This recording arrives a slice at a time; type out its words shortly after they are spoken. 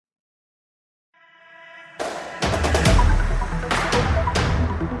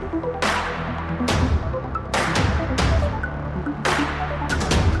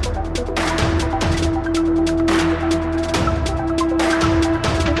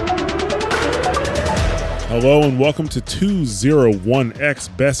Hello and welcome to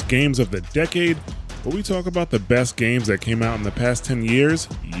 201X Best Games of the Decade, where we talk about the best games that came out in the past 10 years,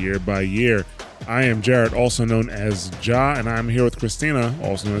 year by year. I am Jared, also known as Ja, and I'm here with Christina,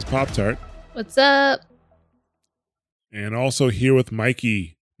 also known as Pop-Tart. What's up? And also here with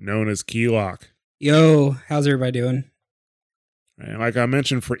Mikey, known as Keylock. Yo, how's everybody doing? And like I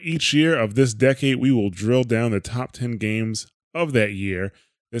mentioned, for each year of this decade, we will drill down the top 10 games of that year.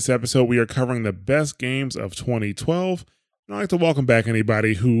 This episode, we are covering the best games of 2012. And I'd like to welcome back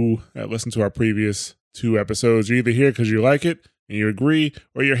anybody who listened to our previous two episodes. You're either here because you like it and you agree,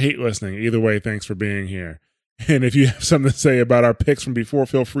 or you hate listening. Either way, thanks for being here. And if you have something to say about our picks from before,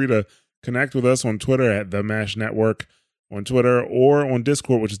 feel free to connect with us on Twitter at The MASH Network on Twitter, or on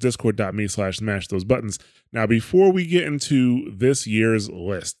Discord, which is discord.me/smashthosebuttons. Now, before we get into this year's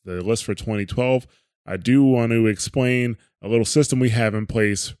list, the list for 2012, I do want to explain a little system we have in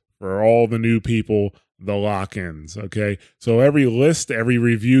place for all the new people, the lock-ins, okay? So every list, every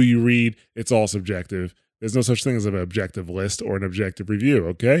review you read, it's all subjective. There's no such thing as an objective list or an objective review,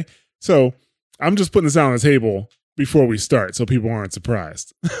 okay? So I'm just putting this out on the table before we start so people aren't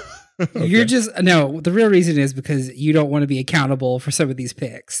surprised. Okay. The real reason is because you don't want to be accountable for some of these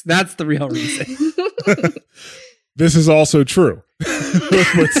picks. That's the real reason. This is also true.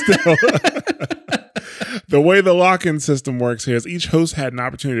 But still, the way the lock-in system works here is each host had an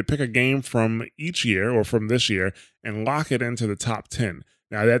opportunity to pick a game from each year or from this year and lock it into the top 10.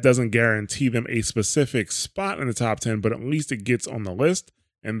 Now, that doesn't guarantee them a specific spot in the top 10, but at least it gets on the list,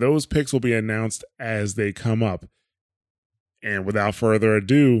 and those picks will be announced as they come up. And without further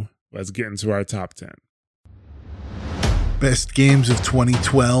ado, let's get into our top 10. Best Games of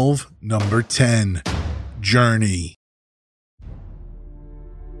 2012, number 10, Journey.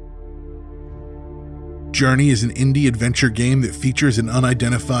 Journey is an indie adventure game that features an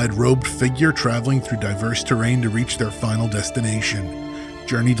unidentified robed figure traveling through diverse terrain to reach their final destination.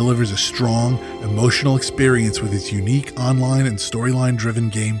 Journey delivers a strong, emotional experience with its unique online and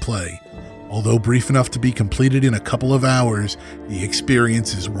storyline-driven gameplay. Although brief enough to be completed in a couple of hours, the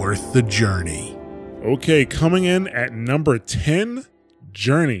experience is worth the journey. Okay, coming in at number 10,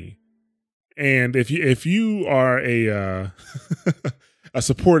 Journey. And if you are a a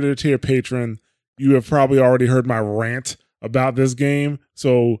supporter tier patron, you have probably already heard my rant about this game.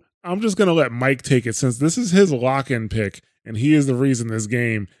 So I'm just going to let Mike take it since this is his lock-in pick, and he is the reason this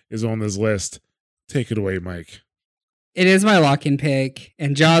game is on this list. Take it away, Mike. It is my lock-in pick,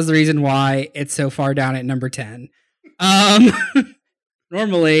 and Jaw's the reason why it's so far down at number 10.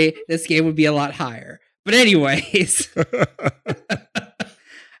 Normally, this game would be a lot higher. But anyways,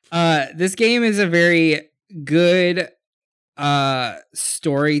 this game is a very good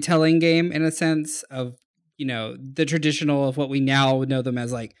storytelling game in a sense of, the traditional of what we now would know them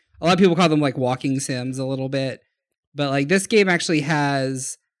as. Like, a lot of people call them like walking sims a little bit. But like this game actually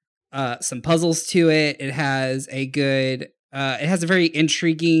has some puzzles to it. It has it has a very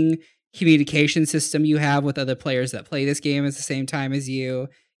intriguing communication system you have with other players that play this game at the same time as you.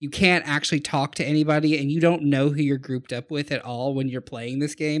 You can't actually talk to anybody, and you don't know who you're grouped up with at all when you're playing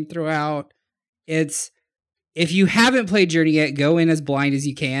this game throughout. If you haven't played Journey yet, go in as blind as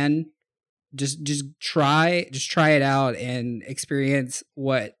you can. Just try it out and experience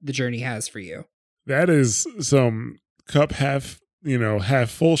what the Journey has for you. That is some cup half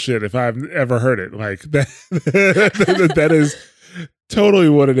full shit if I've ever heard it. Like that, that is totally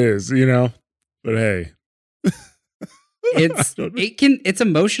what it is, But hey, it's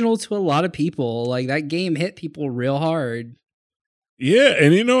emotional to a lot of people. Like that game hit people real hard. Yeah,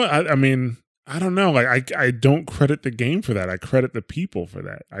 and I mean, I don't know. Like I don't credit the game for that. I credit the people for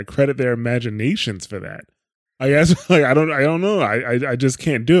that. I credit their imaginations for that. I guess like I don't know. I just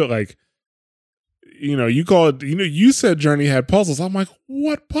can't do it. Like, you call it, you said Journey had puzzles. I'm like,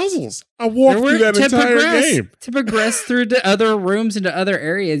 what puzzles? I walked through that entire game. To progress through the other rooms into other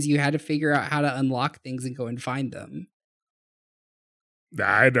areas, you had to figure out how to unlock things and go and find them.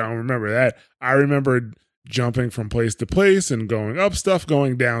 I don't remember that. I remember jumping from place to place and going up stuff,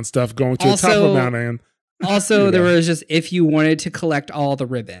 going down stuff, going to the top of Mount Ann. Also, there was just, if you wanted to collect all the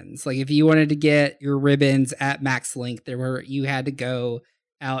ribbons, like if you wanted to get your ribbons at max length, you had to go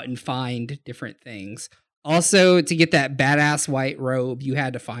out and find different things. Also, to get that badass white robe, you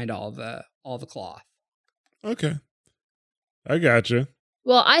had to find all the cloth. Okay, I gotcha.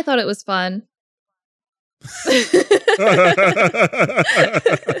 Well, I thought it was fun.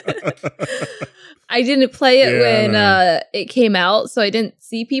 I didn't play it when it came out, so I didn't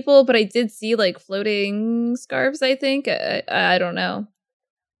see people, but I did see like floating scarves, I think. I don't know.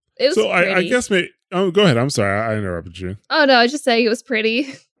 It was pretty. I guess maybe. Oh, go ahead. I'm sorry. I interrupted you. Oh, no. I was just saying it was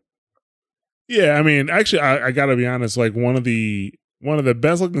pretty. Yeah, I mean, actually, I gotta be honest. Like one of the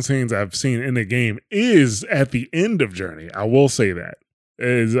best looking scenes I've seen in the game is at the end of Journey. I will say that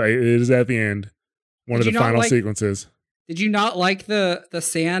it is at the end. One of the final sequences. Did you not like the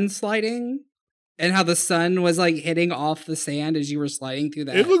sand sliding and how the sun was like hitting off the sand as you were sliding through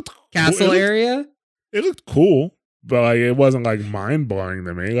that castle area? It looked cool, but like it wasn't like mind blowing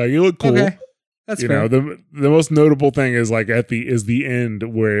to me. Like it looked cool. Okay. That's fair. The most notable thing is like is the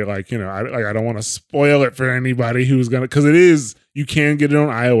end where like I don't want to spoil it for anybody who's gonna, because it is, you can get it on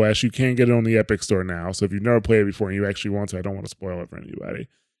iOS, you can get it on the Epic Store now. So if you've never played it before and you actually want to, I don't want to spoil it for anybody.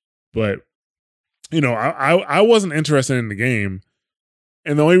 But I wasn't interested in the game,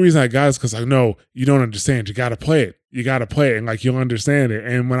 and the only reason I got it is because I know you don't understand. You got to play it, and like you'll understand it.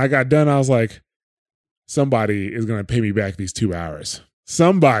 And when I got done, I was like, somebody is gonna pay me back these 2 hours.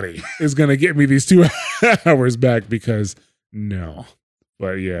 Somebody is going to get me these 2 hours back, because no.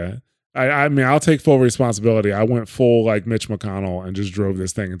 But yeah, I mean, I'll take full responsibility. I went full like Mitch McConnell and just drove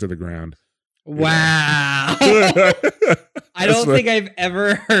this thing into the ground. Wow. I don't think I've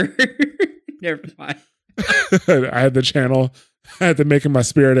ever heard. Never mind. I had the channel. I had to make him my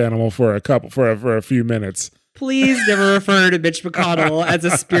spirit animal for a few minutes. Please never refer to Mitch McConnell as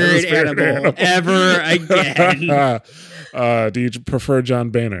a spirit animal ever again. Do you prefer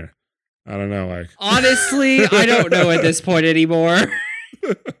John Boehner? I don't know. Like, honestly, I don't know at this point anymore.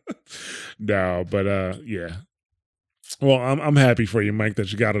 No, but yeah. Well, I'm happy for you, Mike,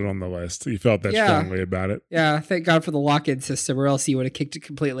 that you got it on the list. You felt that strongly about it. Yeah, thank God for the lock-in system, or else you would have kicked it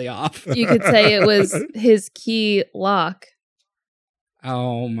completely off. You could say it was his key lock.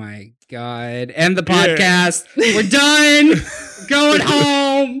 Oh my God. End the podcast. Yeah. We're done. Going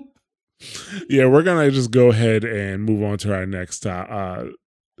home. Yeah, we're going to just go ahead and move on to our next I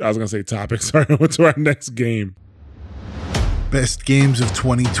was going to say topic. Sorry, to our next game. Best games of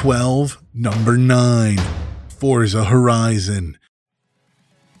 2012, number 9, Forza Horizon.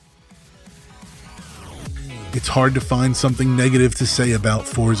 It's hard to find something negative to say about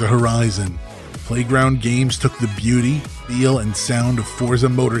Forza Horizon. Playground Games took the beauty, feel, and sound of Forza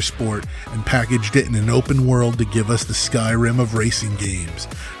Motorsport and packaged it in an open world to give us the Skyrim of racing games.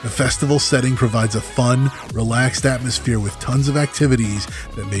 The festival setting provides a fun, relaxed atmosphere with tons of activities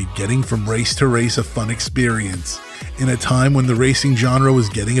that made getting from race to race a fun experience. In a time when the racing genre was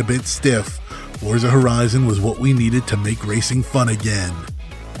getting a bit stiff, Forza Horizon was what we needed to make racing fun again.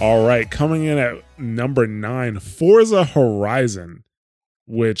 All right, coming in at number 9, Forza Horizon.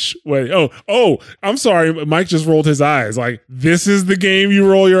 I'm sorry, Mike just rolled his eyes. Like, this is the game you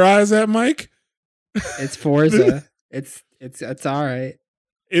roll your eyes at, Mike? It's Forza. it's all right.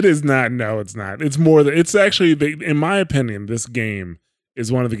 It is not. No, it's not. It's more that it's actually, in my opinion, this game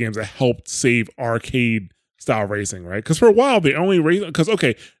is one of the games that helped save arcade style racing, right? Because for a while, the only race, because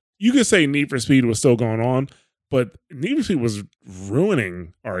okay, you could say Need for Speed was still going on, but Need for Speed was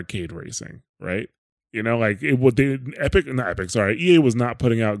ruining arcade racing, right? You know, like EA was not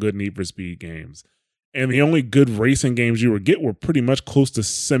putting out good Need for Speed games. And the only good racing games you would get were pretty much close to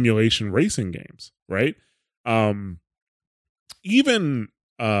simulation racing games, right? Even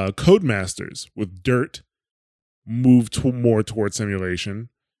Codemasters with Dirt moved more towards simulation,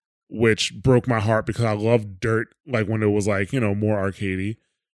 which broke my heart because I loved Dirt, like when it was like, more arcadey.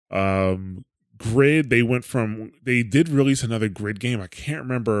 Grid, they did release another Grid game. I can't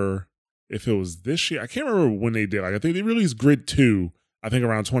remember if it was this year. I can't remember when they did. Like, I think they released Grid 2, I think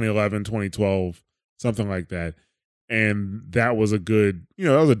around 2011, 2012, something like that. And that was a good, that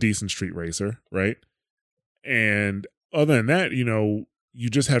was a decent street racer, right? And other than that, you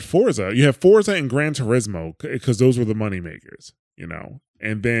just had Forza. You have Forza and Gran Turismo because those were the money makers,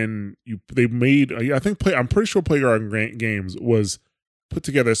 And then they made, I'm pretty sure Playground Games was put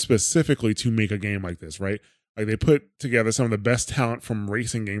together specifically to make a game like this, right? Like, they put together some of the best talent from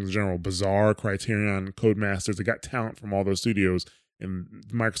racing games in general, Bizarre, Criterion, Codemasters. They got talent from all those studios, and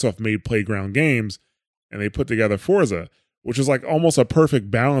Microsoft made Playground Games, and they put together Forza, which is like almost a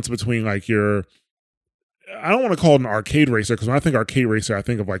perfect balance between like I don't want to call it an arcade racer, because when I think arcade racer, I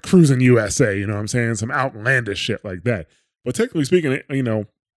think of like Cruising USA, you know what I'm saying? Some outlandish shit like that. But technically speaking, if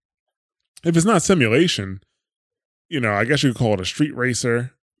it's not simulation, I guess you could call it a street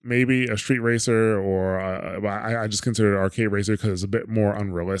racer. Maybe a street racer, or I just consider it an arcade racer because it's a bit more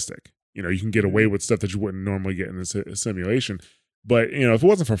unrealistic. You can get away with stuff that you wouldn't normally get in a simulation. But, if it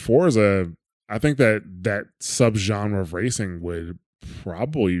wasn't for Forza, I think that subgenre of racing would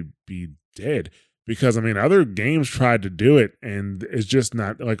probably be dead. Because, other games tried to do it, and it's just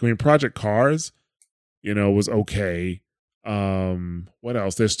not, like, Project Cars, was okay. What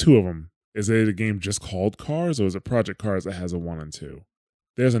else? There's 2 of them. Is it a game just called Cars, or is it Project Cars that has a 1 and 2?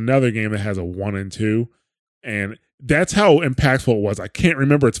 there's another game that has a 1 and 2, and that's how impactful it was. I can't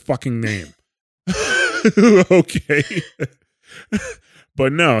remember its fucking name. Okay.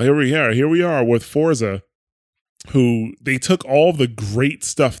 But no, here we are with Forza, who they took all the great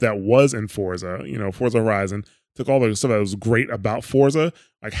stuff that was in Forza, Forza Horizon, took all the stuff that was great about Forza,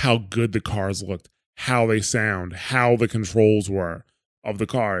 like how good the cars looked, how they sound, how the controls were of the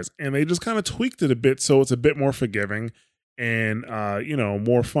cars, and they just kind of tweaked it a bit so it's a bit more forgiving and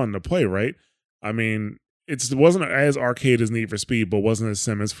more fun to play, right? I mean, it wasn't as arcade as Need for Speed, but wasn't as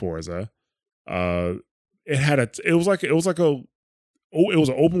sim as Forza. It was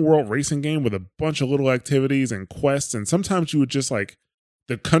an open world racing game with a bunch of little activities and quests, and sometimes you would just like,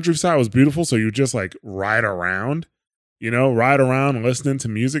 the countryside was beautiful, so you would just like ride around listening to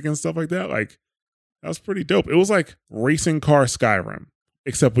music and stuff like that. Like, that was pretty dope. It was like racing car Skyrim,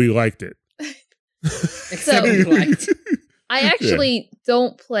 except we liked it. Except we liked it. I actually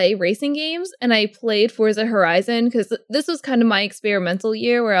don't play racing games, and I played Forza Horizon because this was kind of my experimental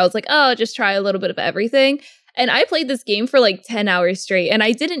year where I was like, oh, I'll just try a little bit of everything. And I played this game for like 10 hours straight, and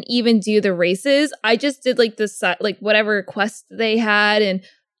I didn't even do the races. I just did like whatever quest they had and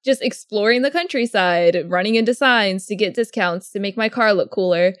just exploring the countryside, running into signs to get discounts to make my car look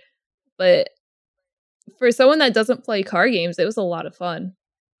cooler. But for someone that doesn't play car games, it was a lot of fun.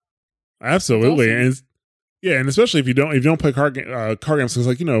 Absolutely. Awesome. And especially if you don't play car games, because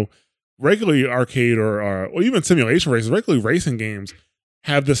like, regularly arcade or even simulation races, regularly racing games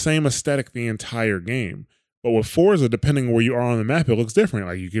have the same aesthetic the entire game. But with Forza, depending on where you are on the map, it looks different.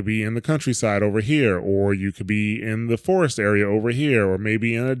 Like, you could be in the countryside over here, or you could be in the forest area over here, or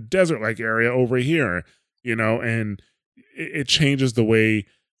maybe in a desert-like area over here, and it changes the way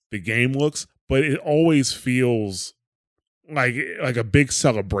the game looks, but it always feels like a big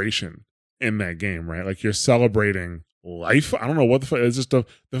celebration in that game, right? Like, you're celebrating life. I don't know what it's just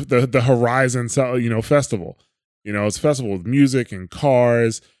the Horizon, festival. It's a festival with music and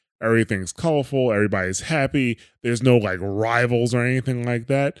cars. Everything's colorful. Everybody's happy. There's no like rivals or anything like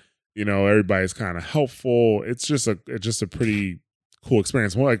that. Everybody's kind of helpful. It's just a pretty cool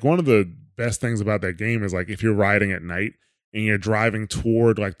experience. One of the best things about that game is like if you're riding at night and you're driving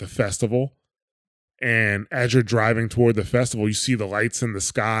toward like the festival, and as you're driving toward the festival, you see the lights in the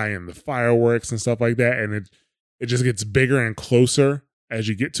sky and the fireworks and stuff like that, and it just gets bigger and closer as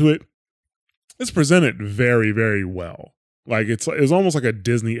you get to it. It's presented very, very well. Like it's almost like a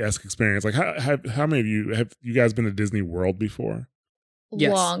Disney-esque experience. Like how many of you have you guys been to Disney World before?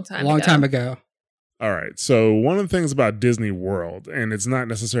 Yes, long time ago. All right. So one of the things about Disney World, and it's not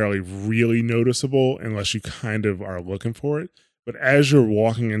necessarily really noticeable unless you kind of are looking for it, but as you're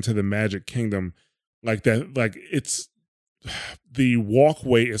walking into the Magic Kingdom, like that, like it's the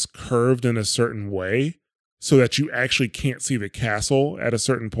walkway is curved in a certain way so that you actually can't see the castle at a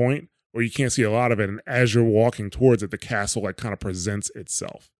certain point, or you can't see a lot of it. And as you're walking towards it, the castle like kind of presents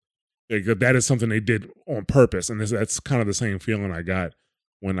itself. Like, that is something they did on purpose. And that's kind of the same feeling I got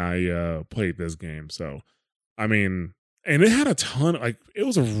when I played this game. So, I mean, and it had a ton, like it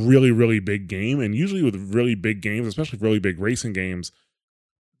was a really, really big game. And usually with really big games, especially really big racing games,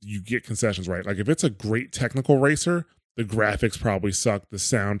 you get concessions, right? Like if it's a great technical racer, the graphics probably suck. The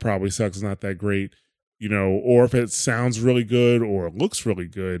sound probably sucks. It's not that great, or if it sounds really good or looks really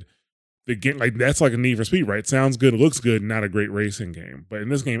good, the game, like that's like a Need for Speed, right? Sounds good, looks good, not a great racing game. But in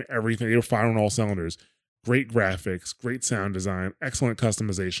this game, everything, they were firing on all cylinders. Great graphics, great sound design, excellent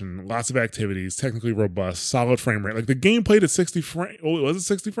customization, lots of activities, technically robust, solid frame rate. Like the game played at 60 frames. Oh, was it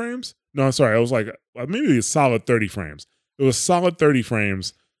 60 frames? No, I'm sorry. I was like, maybe a solid 30 frames. It was solid 30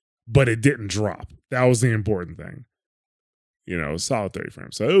 frames, but it didn't drop. That was the important thing. Solid 30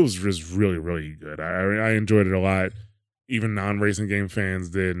 frames. So it was just really, really good. I enjoyed it a lot. Even non-racing game fans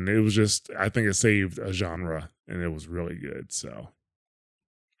did. And it was just, I think it saved a genre and it was really good. So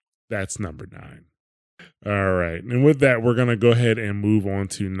that's number 9. All right. And with that, we're going to go ahead and move on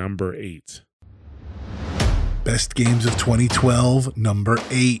to number 8. Best games of 2012, number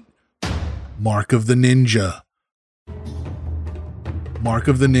 8. Mark of the Ninja. Mark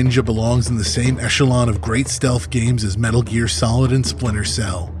of the Ninja belongs in the same echelon of great stealth games as Metal Gear Solid and Splinter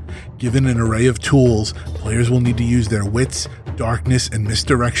Cell. Given an array of tools, players will need to use their wits, darkness, and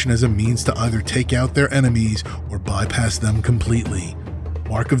misdirection as a means to either take out their enemies or bypass them completely.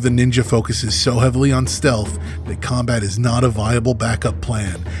 Mark of the Ninja focuses so heavily on stealth that combat is not a viable backup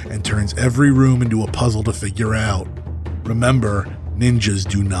plan and turns every room into a puzzle to figure out. Remember, ninjas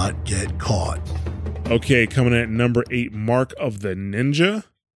do not get caught. Okay, coming at number 8, Mark of the Ninja.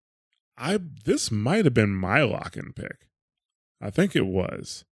 This might have been my lock-in pick. I think it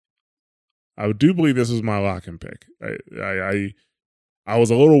was. I do believe this was my lock-in pick. I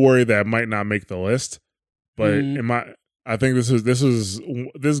was a little worried that it might not make the list, but I think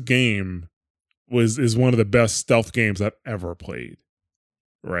this game is one of the best stealth games I've ever played.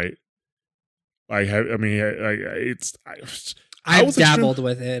 Right? Like, I've dabbled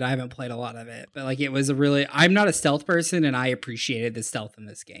with it. I haven't played a lot of it, but like it was I'm not a stealth person, and I appreciated the stealth in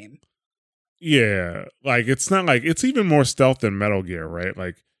this game. Yeah, like it's not like it's even more stealth than Metal Gear, right?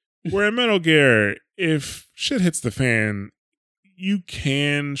 Like where in Metal Gear, if shit hits the fan, you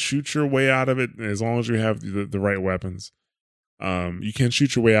can shoot your way out of it as long as you have the right weapons. You can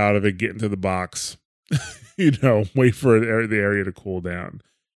shoot your way out of it, get into the box, wait for the area to cool down.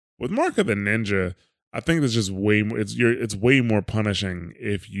 With Mark of the Ninja, I think it's just it's way more punishing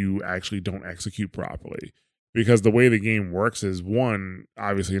if you actually don't execute properly. Because the way the game works is, one,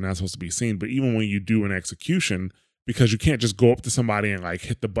 obviously you're not supposed to be seen, but even when you do an execution, because you can't just go up to somebody and like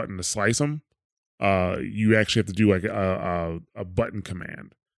hit the button to slice them, you actually have to do like a button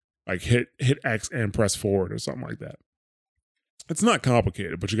command, like hit X and press forward or something like that. It's not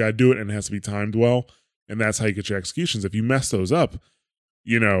complicated, but you got to do it, and it has to be timed well, and that's how you get your executions. If you mess those up,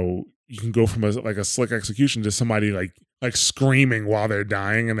 you can go from a slick execution to somebody like screaming while they're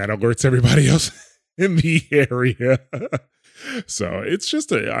dying, and that alerts everybody else in the area. So it's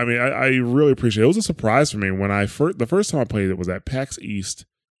just I really appreciate it. It was a surprise for me when the first time I played it was at PAX East.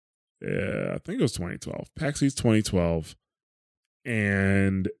 I think it was 2012. PAX East 2012.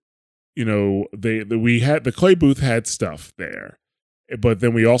 And the Clay booth had stuff there. But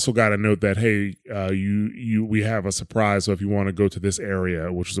then we also got a note that, hey, we have a surprise. So if you want to go to this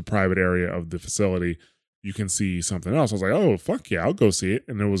area, which is a private area of the facility, you can see something else. I was like, oh, fuck yeah, I'll go see it.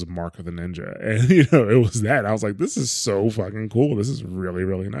 And it was Mark of the Ninja. And, it was that. I was like, this is so fucking cool. This is really,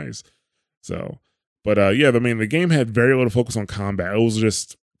 really nice. So, but the game had very little focus on combat. It was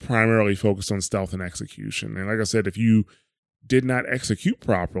just primarily focused on stealth and execution. And like I said, if you did not execute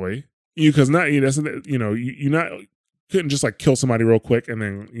properly, because you couldn't just like kill somebody real quick and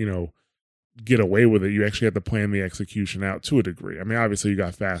then, get away with it. You actually had to plan the execution out to a degree. I mean, obviously you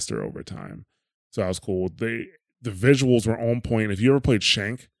got faster over time. So that was cool. The visuals were on point. If you ever played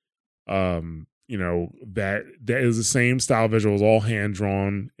Shank, that is the same style visuals, all hand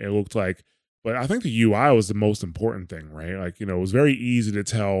drawn. It looked like, but I think the UI was the most important thing, right? Like, it was very easy to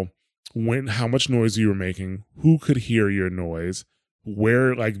tell how much noise you were making, who could hear your noise,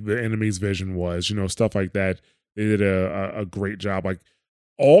 where like the enemy's vision was, stuff like that. They did a great job. Like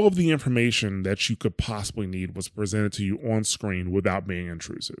all of the information that you could possibly need was presented to you on screen without being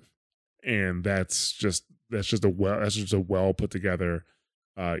intrusive. And that's just a well put together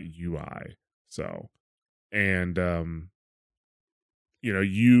UI. So, and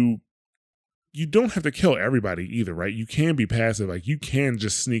you don't have to kill everybody either, right? You can be passive. Like you can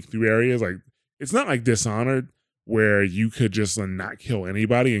just sneak through areas. Like it's not like Dishonored where you could just not kill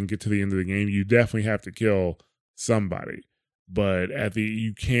anybody and get to the end of the game. You definitely have to kill somebody. But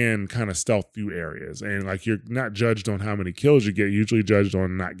you can kind of stealth through areas, and like you're not judged on how many kills you get. You're usually judged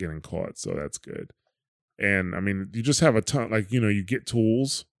on not getting caught, so that's good. And I mean, you just have a ton. Like you get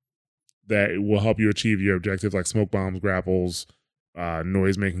tools that will help you achieve your objectives, like smoke bombs, grapples,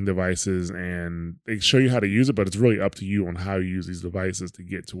 noise making devices, and they show you how to use it. But it's really up to you on how you use these devices to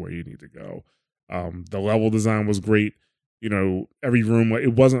get to where you need to go. The level design was great. Every room,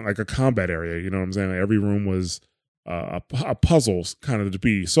 it wasn't like a combat area. You know what I'm saying? Like every room was a puzzle kind of to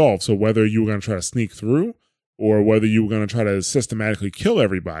be solved. So whether you were going to try to sneak through or whether you were going to try to systematically kill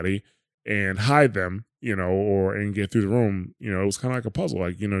everybody and hide them, and get through the room, it was kind of like a puzzle,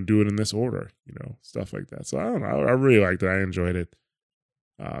 like, do it in this order, stuff like that. So I don't know. I really liked it. I enjoyed it.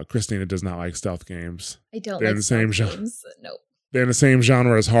 Christina does not like stealth games. I don't They're like in the same stealth games. Nope. They're in the same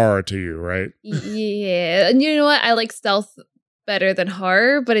genre as horror to you, right? Yeah. And you know what? I like stealth better than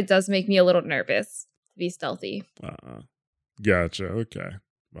horror, but it does make me a little nervous to be stealthy. Gotcha. Okay.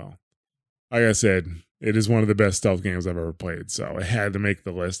 Well, like I said, it is one of the best stealth games I've ever played, so it had to make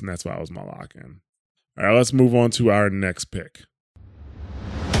the list, and that's why it was my lock-in. All right, let's move on to our next pick.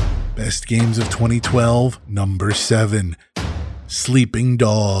 Best games of 2012, number 7, Sleeping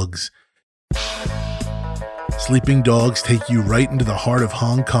Dogs. Sleeping Dogs take you right into the heart of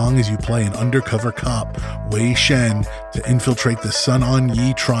Hong Kong as you play an undercover cop, Wei Shen, to infiltrate the Sun On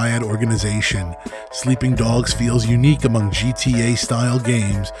Yee Triad organization. Sleeping Dogs feels unique among GTA-style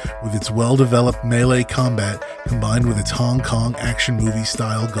games with its well-developed melee combat combined with its Hong Kong action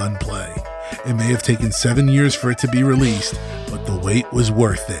movie-style gunplay. It may have taken 7 years for it to be released, but the wait was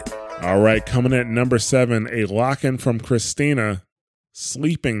worth it. All right, coming at number 7, a lock-in from Christina,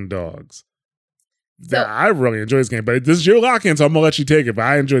 Sleeping Dogs. I really enjoy this game, but this is your lock-in, so I'm gonna let you take it. But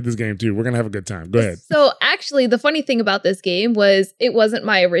I enjoyed this game too. We're gonna have a good time. Go ahead. So actually, the funny thing about this game was it wasn't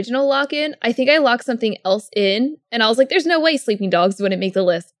my original lock-in. I think I locked something else in, and I was like, "There's no way Sleeping Dogs wouldn't make the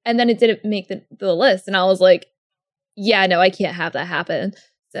list." And then it didn't make the list, and I was like, "Yeah, no, I can't have that happen."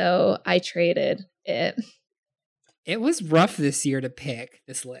 So I traded it. It was rough this year to pick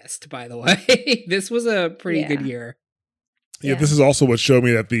this list, by the way. This was a pretty good year. Yeah, this is also what showed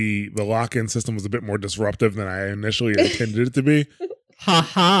me that the lock-in system was a bit more disruptive than I initially intended it to be. Ha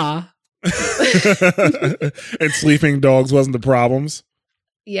ha. And Sleeping Dogs wasn't the problems.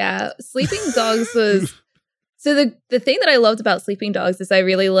 Yeah, Sleeping Dogs was... So the thing that I loved about Sleeping Dogs is I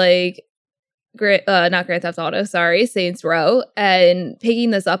really like... not Grand Theft Auto, sorry, Saints Row. And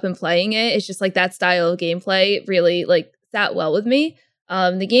picking this up and playing it, it's just like that style of gameplay really like sat well with me.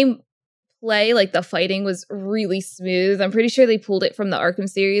 The game... play, like the fighting was really smooth. I'm pretty sure they pulled it from the Arkham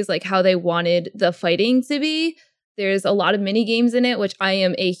series, like how they wanted the fighting to be. There's a lot of mini games in it, which I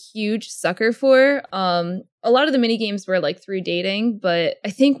am a huge sucker for. A lot of the mini games were like through dating, but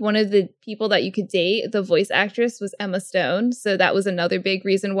I think one of the people that you could date, the voice actress, was Emma Stone. So that was another big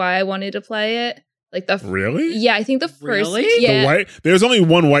reason why I wanted to play it. Like really? Yeah, I think the first. Really? Yeah. There's only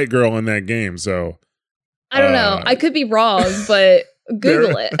one white girl in that game, so I don't know. I could be wrong, but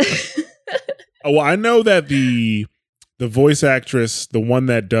Google it. Oh, well, I know that the voice actress, the one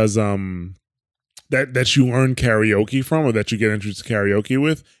that does that you learn karaoke from, or that you get introduced to karaoke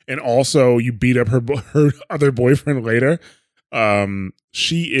with, and also you beat up her other boyfriend later.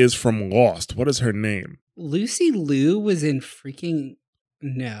 She is from Lost. What is her name? Lucy Liu was in freaking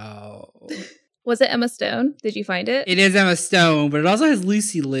no. Was it Emma Stone? Did you find it? It is Emma Stone, but it also has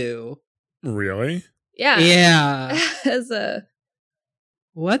Lucy Liu. Really? Yeah. Yeah. As a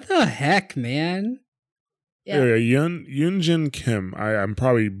What the heck, man? Yeah. Yoonjin Kim. I'm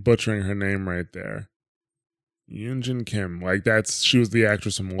probably butchering her name right there. Yoonjin Kim. Like she was the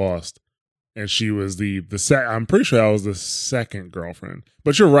actress from Lost. And she was I'm pretty sure that was the second girlfriend.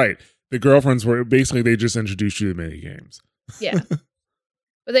 But you're right. The girlfriends were basically, they just introduced you to mini games. Yeah.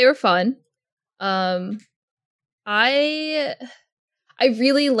 But they were fun. I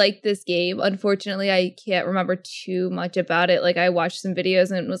really liked this game. Unfortunately, I can't remember too much about it. Like, I watched some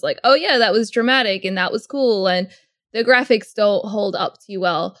videos and was like, oh yeah, that was dramatic and that was cool. And the graphics don't hold up too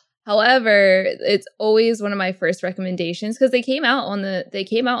well. However, it's always one of my first recommendations because they came out on the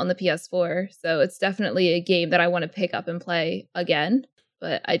PS4. So it's definitely a game that I want to pick up and play again,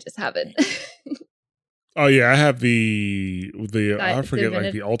 but I just haven't. Oh yeah, I have the I forget,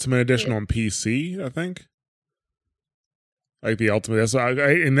 like the Ultimate Edition on PC, I think. Like the Ultimate,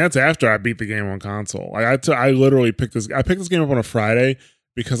 and that's after I beat the game on console. Like I literally picked this game up on a Friday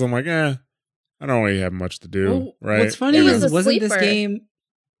because I'm like, I don't really have much to do, right? What's funny is wasn't this game?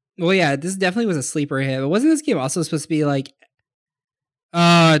 Well, yeah, this definitely was a sleeper hit. But wasn't this game also supposed to be like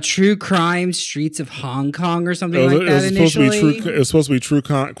True Crime Streets of Hong Kong or something like that initially? It was supposed to be True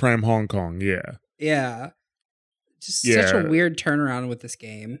Crime Hong Kong, yeah. Yeah. Just such a weird turnaround with this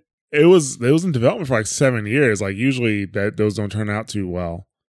game. It was in development for like 7 years. Like usually those don't turn out too well.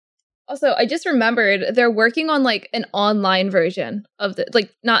 Also, I just remembered they're working on like an online version of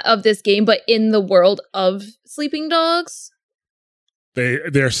not of this game, but in the world of Sleeping Dogs.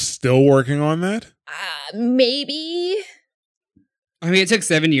 They're still working on that? Maybe. I mean, it took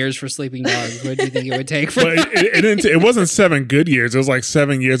 7 years for Sleeping Dogs. What do you think it would take for that? It wasn't 7 good years. It was like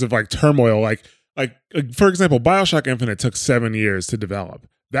 7 years of like turmoil. Like for example, BioShock Infinite took 7 years to develop.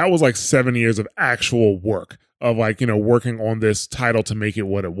 That was like 7 years of actual work of like, working on this title to make it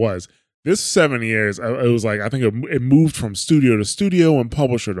what it was. This 7 years, it was like, I think it moved from studio to studio and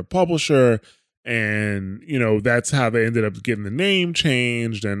publisher to publisher. And, that's how they ended up getting the name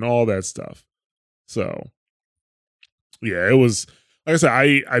changed and all that stuff. So, yeah, it was, like I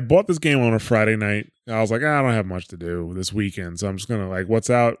said, I bought this game on a Friday night. I was like, I don't have much to do this weekend. So I'm just going to like, what's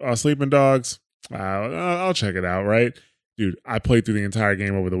out? Sleeping Dogs? I'll check it out, right? Dude, I played through the entire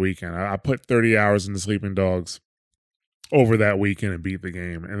game over the weekend. I put 30 hours into Sleeping Dogs over that weekend and beat the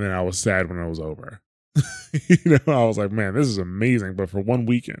game. And then I was sad when it was over. I was like, man, this is amazing. But for one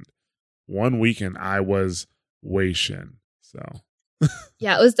weekend, I was way shin. So.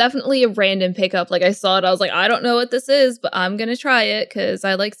 Yeah, it was definitely a random pickup. Like I saw it, I was like, I don't know what this is, but I'm going to try it because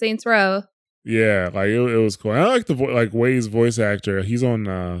I like Saints Row. Yeah, like it was cool. I like Wei's voice actor. He's on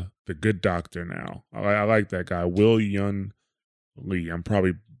The Good Doctor now. I like that guy, Will Yun Lee. I'm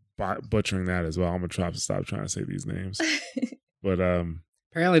probably butchering that as well. I'm gonna stop trying to say these names. But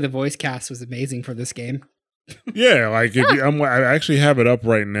apparently the voice cast was amazing for this game. Yeah, like I actually have it up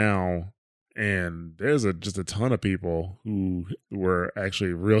right now. and there's just a ton of people who were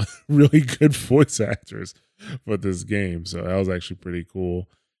actually really good voice actors for this game. So that was actually pretty cool.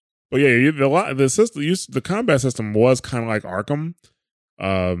 But yeah, the combat system was kind of like Arkham,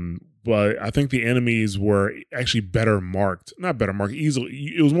 but I think the enemies were actually better marked. Not better marked,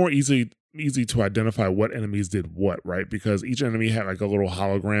 easily. It was more easy to identify what enemies did what, right? Because each enemy had like a little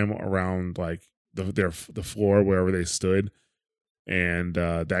hologram around like the floor wherever they stood, and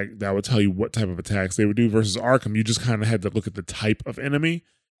that would tell you what type of attacks they would do. Versus Arkham, you just kind of had to look at the type of enemy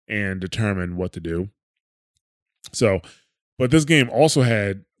and determine what to do. So, but this game also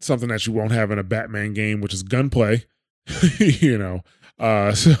had something that you won't have in a Batman game, which is gunplay. So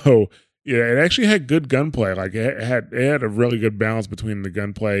yeah, it actually had good gunplay. Like it had a really good balance between the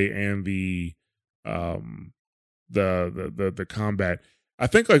gunplay and the combat. I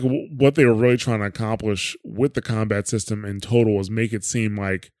think like what they were really trying to accomplish with the combat system in total was make it seem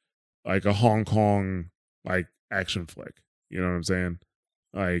like a Hong Kong like action flick. You know what I'm saying?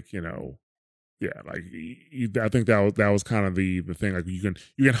 Like, yeah, like I think that was kind of the thing. Like you can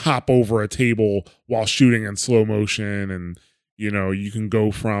hop over a table while shooting in slow motion, and you can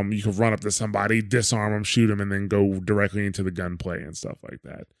run up to somebody, disarm them, shoot them, and then go directly into the gunplay and stuff like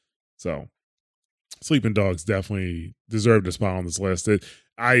that. So Sleeping Dogs definitely deserved a spot on this list.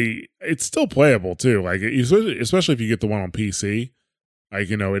 It's still playable too. Like especially if you get the one on PC.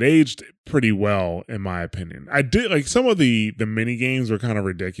 Like, it aged pretty well in my opinion. I did like some of the mini games were kind of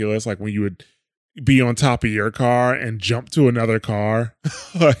ridiculous. Like when you would be on top of your car and jump to another car,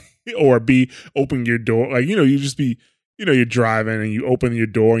 or open your door. Like, you just be, you're driving and you open your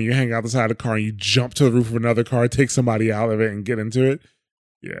door and you hang out the side of the car and you jump to the roof of another car, take somebody out of it and get into it.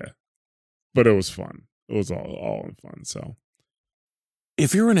 Yeah. But it was fun. It was all in fun. So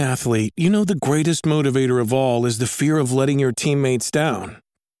if you're an athlete, the greatest motivator of all is the fear of letting your teammates down.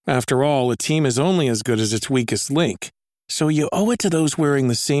 After all, a team is only as good as its weakest link. So you owe it to those wearing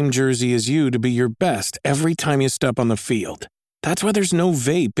the same jersey as you to be your best every time you step on the field. That's why there's no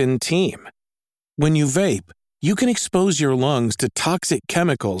vape in team. When you vape, you can expose your lungs to toxic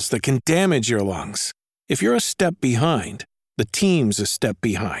chemicals that can damage your lungs. If you're a step behind, the team's a step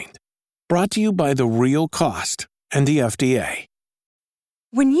behind. Brought to you by The Real Cost and the FDA.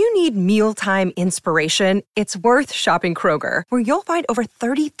 When you need mealtime inspiration, it's worth shopping Kroger, where you'll find over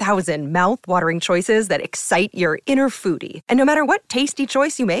 30,000 mouth-watering choices that excite your inner foodie. And no matter what tasty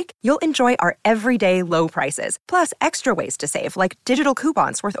choice you make, you'll enjoy our everyday low prices, plus extra ways to save, like digital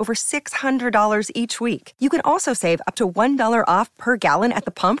coupons worth over $600 each week. You can also save up to $1 off per gallon at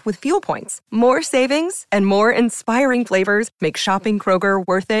the pump with fuel points. More savings and more inspiring flavors make shopping Kroger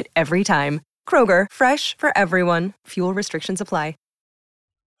worth it every time. Kroger, fresh for everyone. Fuel restrictions apply.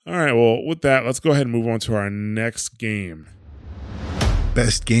 All right, well, with that, let's go ahead and move on to our next game.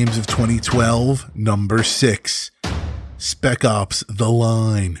 Best Games of 2012, number 6. Spec Ops: The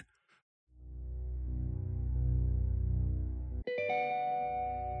Line.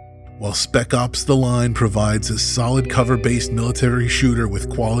 While Spec Ops: The Line provides a solid cover-based military shooter with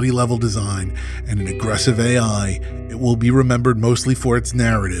quality-level design and an aggressive AI, it will be remembered mostly for its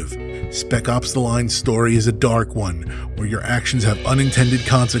narrative. Spec Ops: The Line's story is a dark one, where your actions have unintended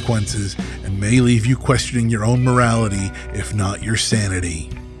consequences and may leave you questioning your own morality, if not your sanity.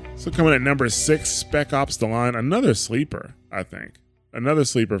 So coming at number 6, Spec Ops: The Line, another sleeper, I think. Another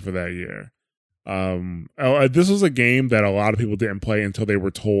sleeper for that year. This was a game that a lot of people didn't play until they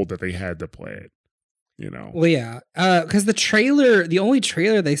were told that they had to play it. Well, yeah, because the only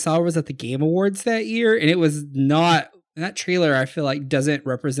trailer they saw was at the Game Awards that year, and it was not. That trailer, I feel like, doesn't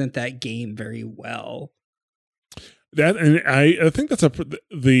represent that game very well. And I think that's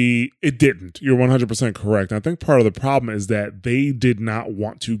it didn't. You're 100% correct. And I think part of the problem is that they did not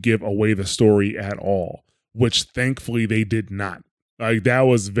want to give away the story at all, which thankfully they did not. Like, that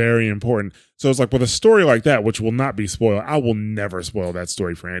was very important. So it's like with a story like that, which will not be spoiled, I will never spoil that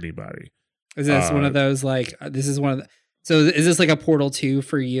story for anybody. Is this one of those, like, this is one of the, so is this like a Portal 2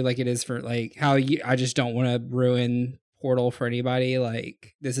 for you? Like it is for like how I just don't want to ruin Portal for anybody.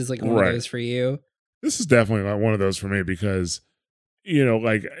 Like this is like one of those for you. This is definitely like one of those for me because,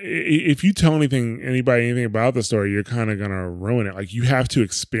 like if you tell anybody anything about the story, you're kind of going to ruin it. Like you have to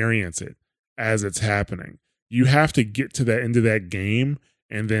experience it as it's happening. You have to get to that end of that game,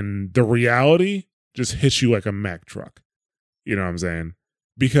 and then the reality just hits you like a Mack truck. You know what I'm saying?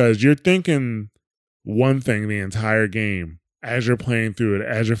 Because you're thinking one thing the entire game as you're playing through it,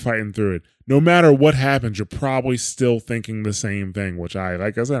 as you're fighting through it. No matter what happens, you're probably still thinking the same thing, which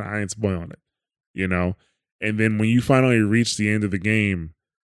like I said, I ain't spoiling it, And then when you finally reach the end of the game,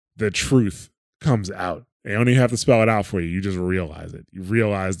 the truth comes out. They don't even have to spell it out for you. You just realize it. You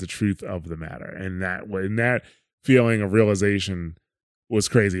realize the truth of the matter. And that feeling of realization was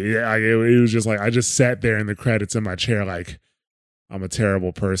crazy. It was just like, I just sat there in the credits in my chair like, I'm a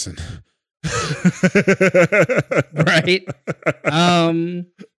terrible person. Right.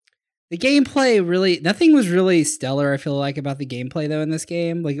 The gameplay really, nothing was really stellar, I feel like, about the gameplay though in this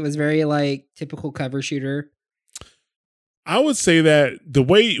game. Like, it was very like typical cover shooter. I would say that the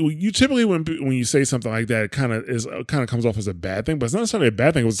way you typically when you say something like that, it kind of comes off as a bad thing, but it's not necessarily a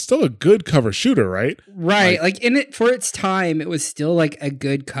bad thing. It was still a good cover shooter, right? Right. Like in it for its time, it was still like a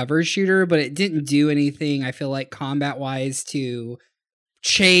good cover shooter, but it didn't do anything, I feel like, combat wise to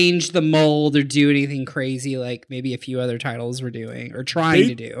change the mold or do anything crazy like maybe a few other titles were doing or trying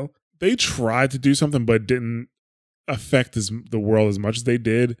to do. They tried to do something, but didn't affect the world as much as they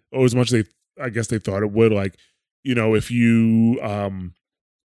did, or as much as I guess they thought it would. Like, you know, if you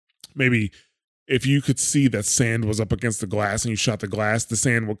maybe if you could see that sand was up against the glass and you shot the glass, the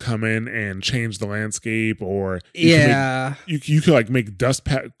sand will come in and change the landscape. Or you could like make dust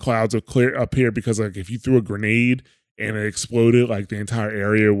clouds appear because like if you threw a grenade and it exploded, like the entire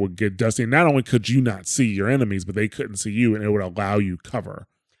area would get dusty. And not only could you not see your enemies, but they couldn't see you, and it would allow you cover.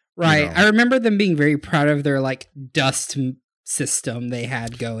 Right. You know? I remember them being very proud of their like dust system they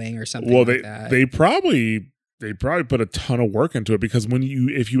had going or something. Well, like that. they probably put a ton of work into it, because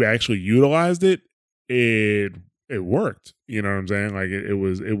if you actually utilized it, it worked. You know what I'm saying? Like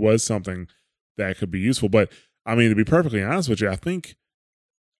it was something that could be useful. But I mean, to be perfectly honest with you, I think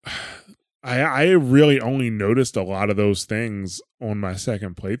I really only noticed a lot of those things on my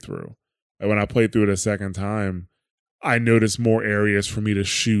second playthrough. Like when I played through it a second time, I noticed more areas for me to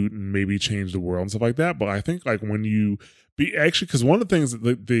shoot and maybe change the world and stuff like that. But I think like when you because one of the things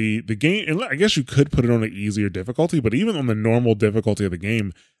that the game, and I guess you could put it on an easier difficulty, but even on the normal difficulty of the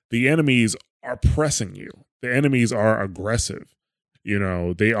game, the enemies are pressing you. The enemies are aggressive. You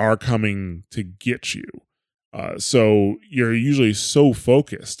know, they are coming to get you. So you're usually so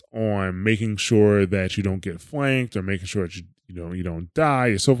focused on making sure that you don't get flanked or making sure that you don't die.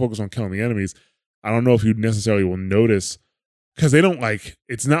 You're so focused on killing the enemies. I don't know if you necessarily will notice, because they don't like,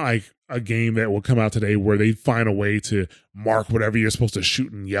 it's not like a game that will come out today where they find a way to mark whatever you're supposed to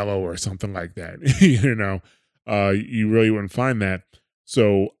shoot in yellow or something like that. You know, you really wouldn't find that.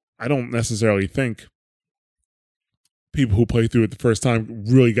 So I don't necessarily think people who play through it the first time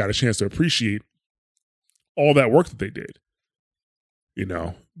really got a chance to appreciate all that work that they did, you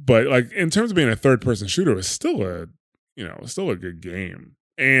know. But like in terms of being a third person shooter, it's still a good game.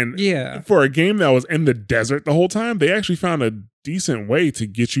 And for a game that was in the desert the whole time, they actually found a decent way to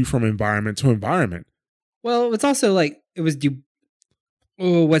get you from environment to environment. Well, it's also like it was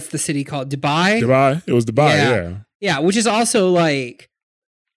what's the city called? Dubai? Dubai. It was Dubai, yeah. Yeah, which is also like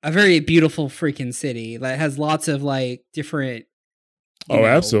a very beautiful freaking city that has lots of like different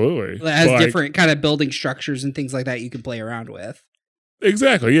absolutely. It has different kind of building structures and things like that you can play around with.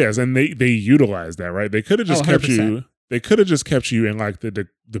 Exactly, yes. And they utilized that, right? They could have just kept 100%. you. They could have just kept you in like the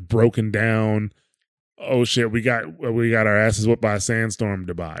broken down, oh shit, we got our asses whipped by a sandstorm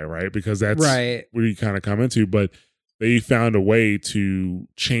Dubai, right? Because that's right where you kind of come into. But they found a way to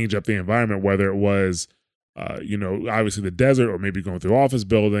change up the environment, whether it was obviously the desert, or maybe going through office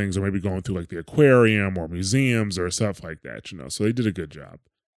buildings, or maybe going through like the aquarium or museums or stuff like that, you know. So they did a good job.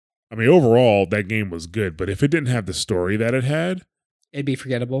 I mean, overall, that game was good, but if it didn't have the story that it had, it'd be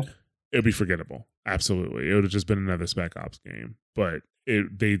forgettable. It'd be forgettable. Absolutely. It would have just been another Spec Ops game. But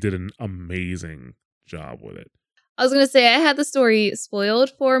they did an amazing job with it. I was going to say, I had the story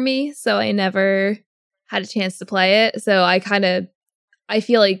spoiled for me, so I never had a chance to play it. So I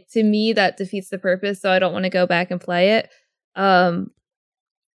feel like, to me, that defeats the purpose, so I don't want to go back and play it. I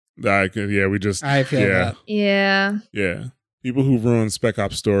feel that. Yeah. Yeah. People who ruin Spec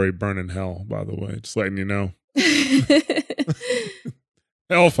Ops story burn in hell, by the way. Just letting you know.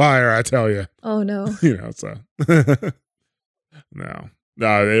 Hellfire, I tell you. Oh, no. You know, so. No,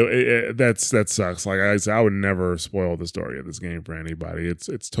 that sucks. Like I said, I would never spoil the story of this game for anybody.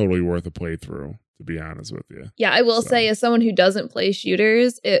 It's totally worth a playthrough, to be honest with you. Yeah, I will say, as someone who doesn't play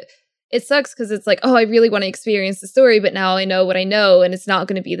shooters, it sucks because it's like, oh, I really want to experience the story, but now I know what I know, and it's not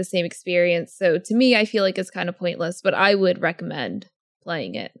going to be the same experience. So to me, I feel like it's kind of pointless, but I would recommend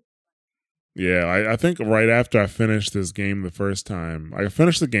playing it. Yeah, I think right after I finished this game the first time, I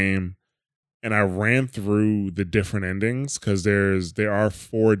finished the game and I ran through the different endings, because there are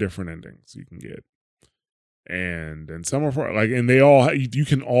 4 different endings you can get. And some are like, and they all, you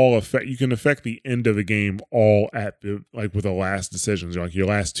can affect the end of the game all at the, like with the last decisions. Like your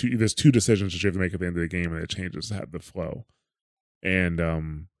last 2, there's 2 decisions that you have to make at the end of the game, and it changes the flow. And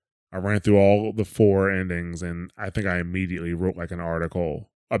I ran through all the 4 endings, and I think I immediately wrote like an article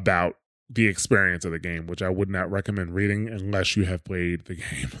about the experience of the game, which I would not recommend reading unless you have played the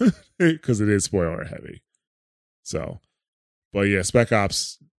game, because it is spoiler heavy. So, but yeah, Spec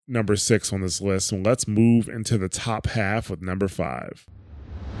Ops number 6 on this list. So let's move into the top half with number 5.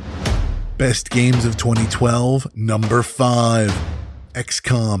 Best games of 2012, number 5.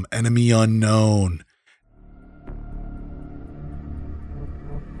 XCOM Enemy Unknown.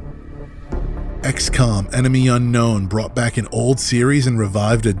 XCOM Enemy Unknown brought back an old series and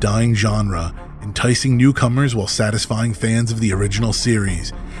revived a dying genre, enticing newcomers while satisfying fans of the original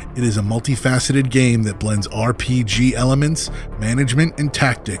series. It is a multifaceted game that blends RPG elements, management, and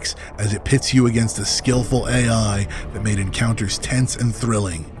tactics as it pits you against a skillful AI that made encounters tense and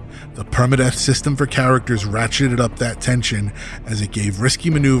thrilling. The permadeath system for characters ratcheted up that tension as it gave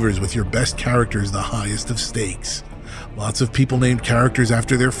risky maneuvers with your best characters the highest of stakes. Lots of people named characters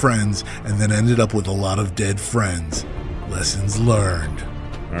after their friends and then ended up with a lot of dead friends. Lessons learned.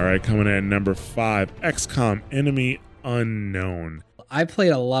 All right, coming in at number 5, XCOM Enemy Unknown. I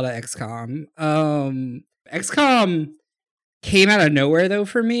played a lot of XCOM. XCOM came out of nowhere though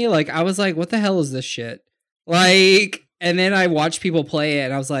for me. Like I was like, what the hell is this shit? Like, and then I watched people play it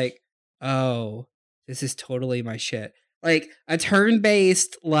and I was like, oh, this is totally my shit. Like a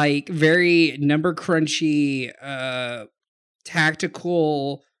turn-based, like very number crunchy,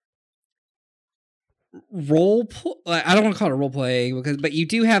 tactical I don't want to call it role playing but you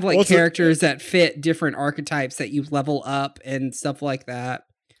do have like characters that fit different archetypes that you level up and stuff like that.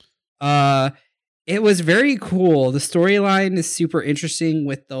 It was very cool. The storyline is super interesting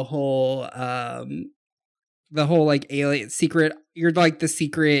with the whole like alien secret. You're like the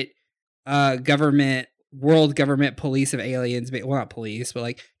secret world government police of aliens, well, not police, but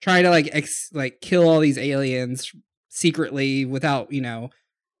like trying to like kill all these aliens secretly without,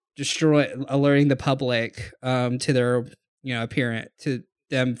 alerting the public to their, appearance, to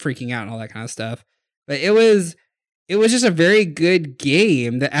them freaking out and all that kind of stuff. But it was just a very good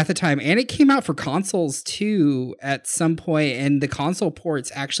game that at the time, and it came out for consoles too at some point, and the console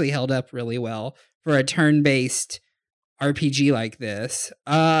ports actually held up really well for a turn-based RPG like this.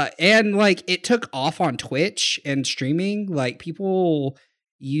 And like it took off on Twitch and streaming. Like people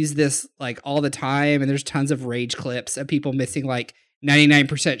use this like all the time, and there's tons of rage clips of people missing like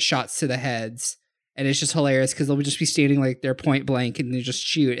 99% shots to the heads. And it's just hilarious because they'll just be standing like they're point blank and they just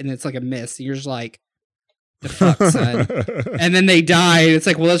shoot and it's like a miss. And you're just like, the fuck, son. And then they die. And it's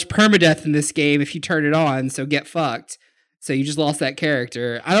like, well, there's permadeath in this game if you turn it on, so get fucked. So you just lost that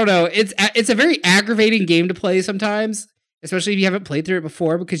character. I don't know. It's a very aggravating game to play sometimes, especially if you haven't played through it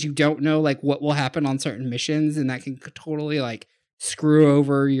before, because you don't know like what will happen on certain missions, and that can totally like screw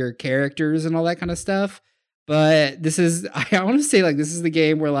over your characters and all that kind of stuff. But this is, I want to say like this is the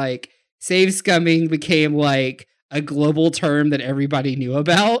game where like save scumming became like a global term that everybody knew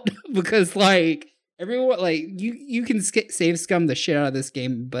about because like everyone like you can save scum the shit out of this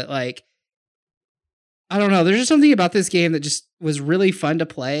game, but like I don't know. There's just something about this game that just was really fun to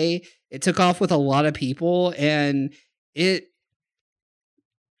play. It took off with a lot of people, and it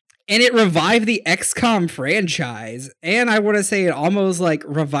revived the XCOM franchise. And I want to say it almost like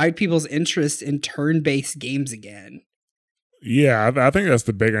revived people's interest in turn-based games again. Yeah, I think that's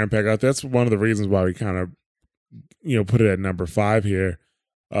the bigger impact. That's one of the reasons why we kind of, put it at number 5 here,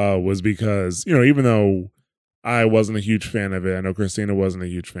 was because, even though I wasn't a huge fan of it, I know Christina wasn't a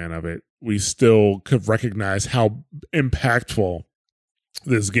huge fan of it, we still could recognize how impactful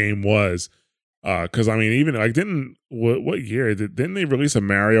this game was. Because I mean, even like, what year didn't they release a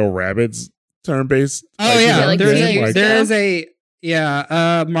Mario Rabbids turn-based? Oh yeah, there's a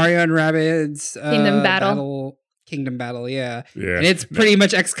Mario and Rabbids Kingdom Battle, yeah, and it's pretty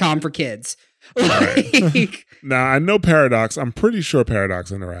much XCOM for kids. Right. Now I know Paradox. I'm pretty sure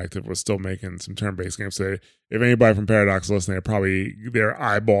Paradox Interactive was still making some turn-based games. So if anybody from Paradox listening, their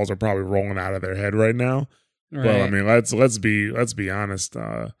eyeballs are probably rolling out of their head right now. Right. Well, I mean, let's be honest.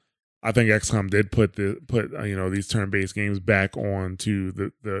 I think XCOM did put these turn-based games back onto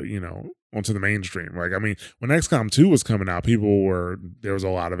onto the mainstream. Like, I mean, when XCOM 2 was coming out, there was a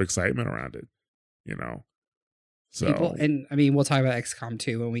lot of excitement around it. So and I mean, we'll talk about XCOM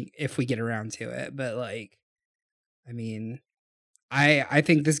 2 if we get around to it. But like, I mean, I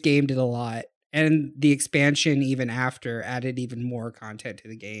think this game did a lot, and the expansion even after added even more content to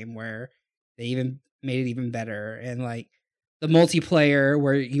the game, where they even made it even better. And like the multiplayer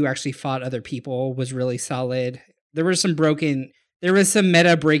where you actually fought other people was really solid. There was some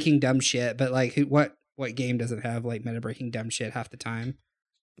meta breaking dumb shit, but like what game doesn't have like meta breaking dumb shit half the time?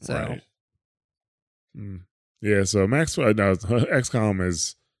 So. Right. Yeah, so XCOM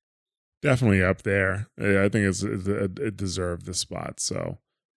is Definitely up there. I think it deserved the spot. So,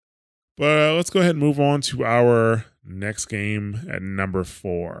 but let's go ahead and move on to our next game at number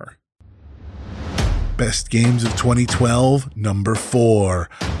 4. Best games of 2012, number 4,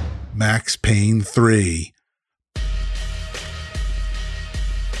 Max Payne 3.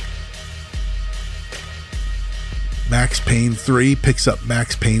 Max Payne 3 picks up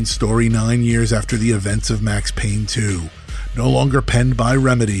Max Payne's story 9 years after the events of Max Payne 2. No longer penned by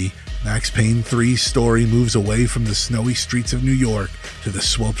Remedy, Max Payne 3's story moves away from the snowy streets of New York to the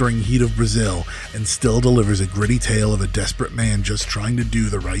sweltering heat of Brazil and still delivers a gritty tale of a desperate man just trying to do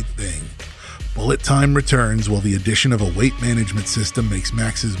the right thing. Bullet time returns while the addition of a weight management system makes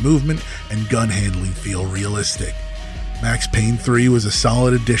Max's movement and gun handling feel realistic. Max Payne 3 was a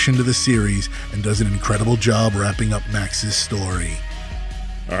solid addition to the series and does an incredible job wrapping up Max's story.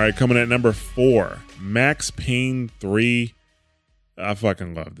 All right, coming at number 4, Max Payne 3. I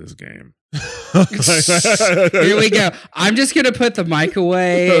fucking love this game. Here we go. I'm just going to put the mic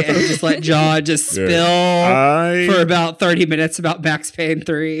away and just let John just spill for about 30 minutes about Max Payne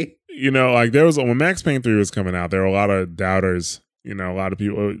 3. You know, like there was, when Max Payne 3 was coming out, there were a lot of doubters. You know, a lot of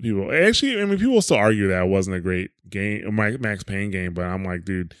people actually, I mean, people still argue that it wasn't a great game, Max Payne game, but I'm like,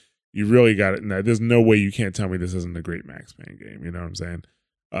 dude, you really got it. No, there's no way you can't tell me this isn't a great Max Payne game. You know what I'm saying?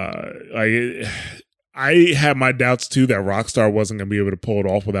 I had my doubts too that Rockstar wasn't going to be able to pull it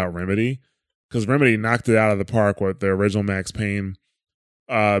off without Remedy, because Remedy knocked it out of the park with the original Max Payne.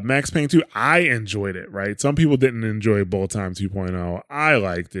 Max Payne 2, I enjoyed it, right? Some people didn't enjoy Bullet Time 2.0. I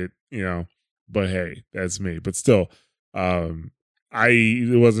liked it, you know, but hey, that's me. But still, I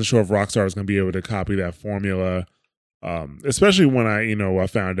wasn't sure if Rockstar was going to be able to copy that formula, especially when I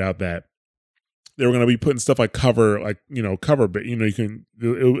found out that they were going to be putting stuff like cover, but you can.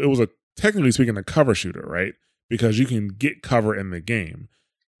 It was technically speaking a cover shooter, right? Because you can get cover in the game.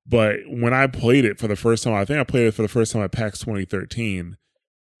 But when I played it for the first time, I think I played it for the first time at PAX 2013,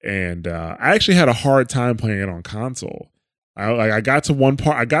 and I actually had a hard time playing it on console. I got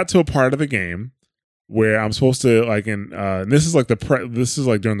to a part of the game where I'm supposed to and this is like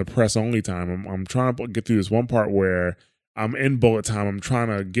during the press only time. I'm trying to get through this one part where I'm in bullet time. I'm trying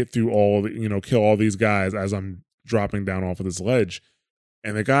to get through kill all these guys as I'm dropping down off of this ledge.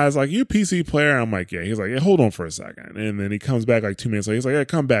 And the guy's like, "You PC player?" I'm like, "Yeah." He's like, "Yeah, hold on for a second." And then he comes back like 2 minutes later. He's like, "Yeah,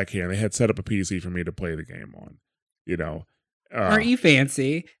 come back here." And they had set up a PC for me to play the game on. You know, aren't you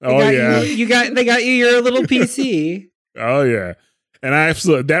fancy? They got you your little PC. Oh yeah. And I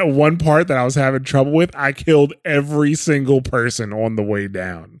absolutely, that one part that I was having trouble with, I killed every single person on the way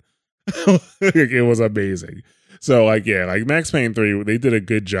down. It was amazing. So Max Payne 3, they did a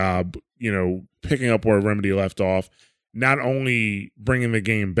good job, picking up where Remedy left off. Not only bringing the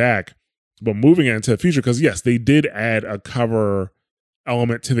game back, but moving it into the future. Because yes, they did add a cover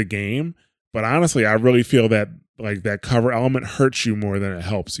element to the game, but honestly, I really feel that that cover element hurts you more than it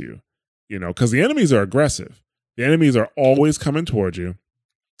helps you. Because the enemies are aggressive. The enemies are always coming towards you.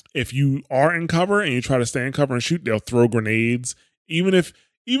 If you are in cover and you try to stay in cover and shoot, they'll throw grenades. Even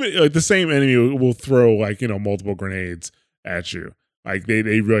the same enemy will throw multiple grenades at you.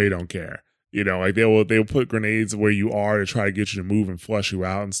 They really don't care. They'll put grenades where you are to try to get you to move and flush you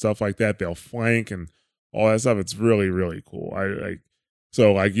out and stuff like that. They'll flank and all that stuff. It's really, really cool.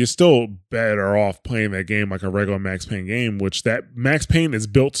 You're still better off playing that game like a regular Max Payne game, which that Max Payne is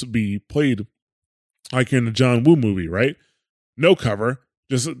built to be played like in the John Woo movie, right? No cover,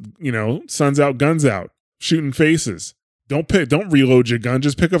 just suns out, guns out, shooting faces. Don't reload your gun.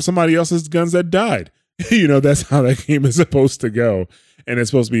 Just pick up somebody else's guns that died. That's how that game is supposed to go. And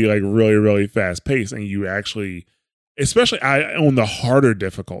it's supposed to be really, really fast paced. And you actually, especially on the harder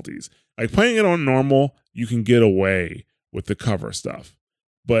difficulties, playing it on normal, you can get away with the cover stuff.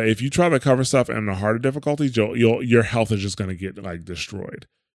 But if you try the cover stuff and the harder difficulties, your health is just going to get destroyed.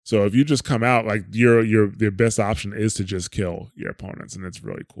 So if you just come out, your best option is to just kill your opponents, and it's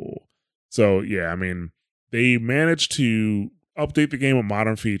really cool. So yeah, they managed to update the game with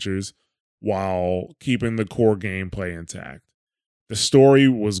modern features while keeping the core gameplay intact. The story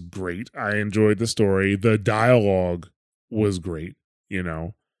was great. I enjoyed the story. The dialogue was great,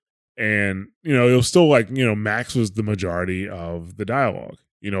 and it was still Max was the majority of the dialogue,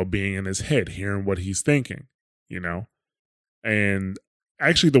 being in his head, hearing what he's thinking, and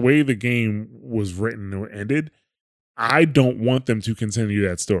actually the way the game was written or ended, I don't want them to continue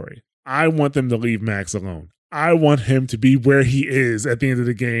that story. I want them to leave Max alone. I want him to be where he is at the end of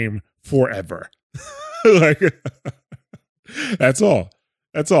the game forever. That's all.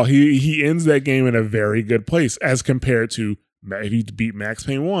 He ends that game in a very good place as compared to if you beat Max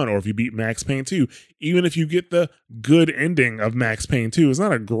Payne 1 or if you beat Max Payne 2, even if you get the good ending of Max Payne 2, it's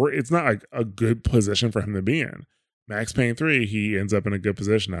not like a good position for him to be in. Max Payne 3, he ends up in a good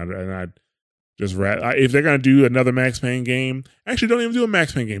position. If they're going to do another Max Payne game, actually don't even do a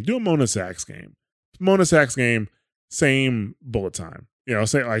Max Payne game. Do a Mona Sachs game. Mona Sachs game, same bullet time.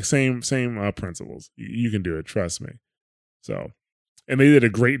 Same principles. You can do it. Trust me. So, and they did a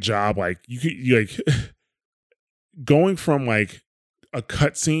great job. Like you going from like a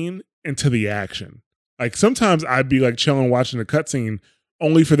cutscene into the action. Like sometimes I'd be like chilling watching a cutscene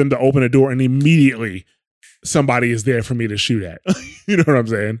only for them to open a door and immediately somebody is there for me to shoot at. You know what I'm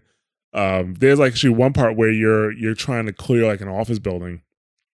saying? There's like actually one part where you're trying to clear like an office building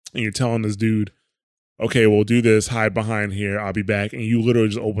and you're telling this dude, okay, we'll do this, hide behind here, I'll be back. And you literally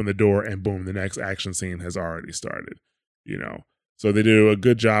just open the door and boom, the next action scene has already started, So they do a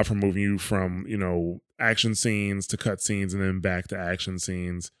good job for moving you from, action scenes to cut scenes and then back to action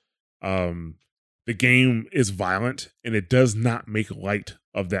scenes. The game is violent and it does not make light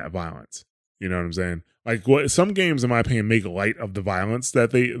of that violence. You know what I'm saying? Like some games, in my opinion, make light of the violence that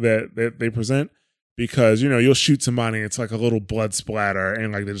they present because, you'll shoot somebody and it's like a little blood splatter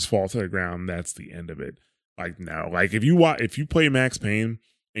and like they just fall to the ground. That's the end of it. Like, no, like if you play Max Payne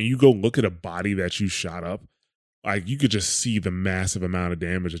and you go look at a body that you shot up, like you could just see the massive amount of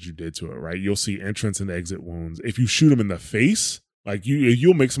damage that you did to it, right? You'll see entrance and exit wounds. If you shoot him in the face, like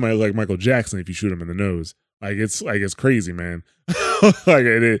you'll make somebody like Michael Jackson if you shoot him in the nose. It's crazy, man.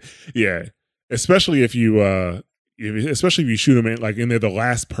 Yeah. Especially if you shoot them in they're the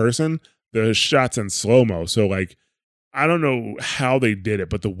last person, the shot's in slow-mo. So like, I don't know how they did it,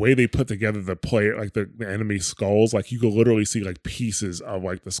 but the way they put together the player, like the enemy skulls, like you could literally see like pieces of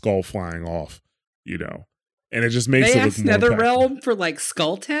like the skull flying off, and it just makes it look more NetherRealm for like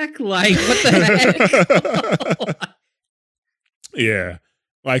skull tech. Like what the heck? Yeah.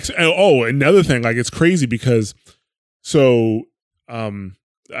 Like, another thing, like it's crazy because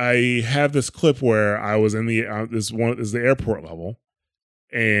I have this clip where I was in the this is the airport level,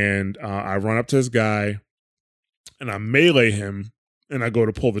 and I run up to this guy, and I melee him, and I go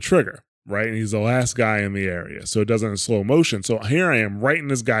to pull the trigger, right? And he's the last guy in the area, so it does it in slow motion. So here I am, right in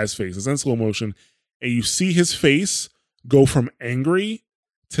this guy's face. It's in slow motion, and you see his face go from angry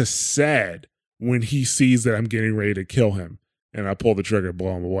to sad when he sees that I'm getting ready to kill him, and I pull the trigger,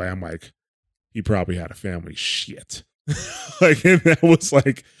 blow him away. I'm like, he probably had a family. Shit. Like, and that was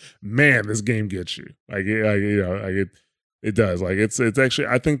like, man, this game gets you. It does. Like it's actually,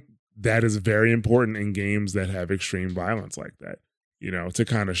 I think that is very important in games that have extreme violence like that, to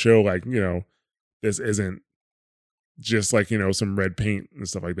kind of show like, this isn't just like, some red paint and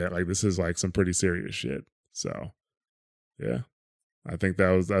stuff like that. Like this is like some pretty serious shit. So yeah, I think that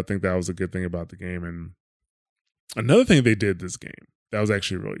was a good thing about the game. And another thing they did this game that was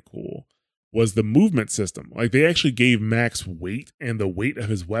actually really cool was the movement system. Like they actually gave Max weight, and the weight of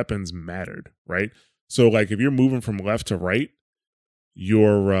his weapons mattered, right? So like if you're moving from left to right,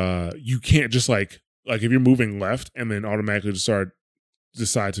 you can't just like if you're moving left and then automatically decide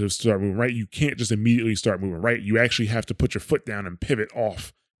to start moving right, you can't just immediately start moving right. You actually have to put your foot down and pivot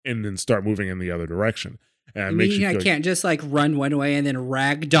off and then start moving in the other direction. And I can't just like run one way and then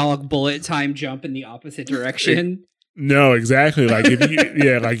ragdoll bullet time jump in the opposite direction. No, exactly. Like if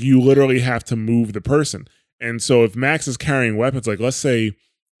you, like you literally have to move the person. And so if Max is carrying weapons, like let's say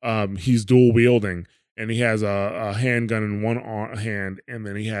he's dual wielding and he has a handgun in one hand, and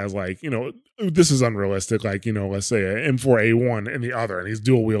then he has like, this is unrealistic. Like, let's say an M4A1 in the other, and he's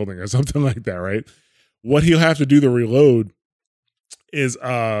dual wielding or something like that, right? What he'll have to do to reload is,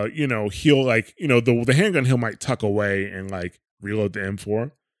 he'll like, the handgun he might tuck away and like reload the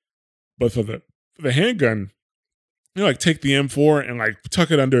M4. But for the handgun, like take the M4 and like tuck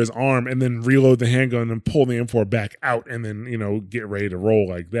it under his arm and then reload the handgun and pull the M4 back out and then, get ready to roll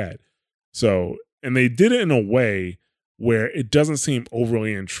like that. So, and they did it in a way where it doesn't seem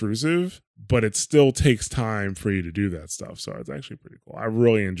overly intrusive, but it still takes time for you to do that stuff. So it's actually pretty cool. I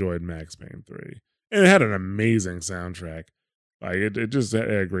really enjoyed Max Payne 3. And it had an amazing soundtrack. Like it just had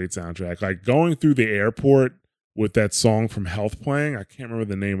a great soundtrack. Like going through the airport with that song from Health playing. I can't remember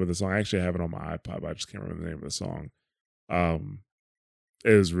the name of the song. I actually have it on my iPod, but I just can't remember the name of the song.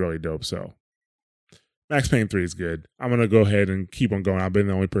 It was really dope. So Max Payne 3 is good. I'm going to go ahead and keep on going. I've been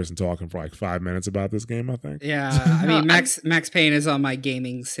the only person talking for like 5 minutes about this game, I think. Yeah. I mean, Max Payne is on my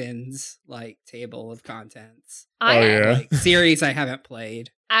gaming sins like table of contents. Series I haven't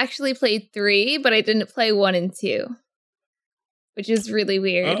played. I actually played 3, but I didn't play 1 and 2, which is really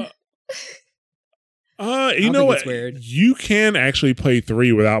weird. You know what? It's weird. You can actually play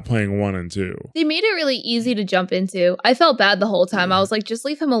 3 without playing 1 and 2. They made it really easy to jump into. I felt bad the whole time. I was like, just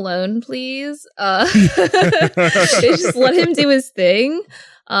leave him alone, please. Just let him do his thing.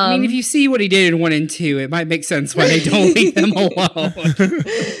 I mean, if you see what he did in 1 and 2, it might make sense why they don't leave him alone.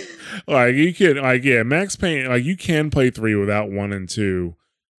 Like you can, like Max Payne, like you can play 3 without 1 and 2,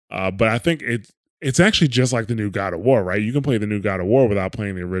 but I think it's actually just like the new God of War, right? You can play the new God of War without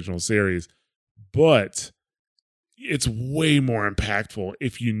playing the original series, but it's way more impactful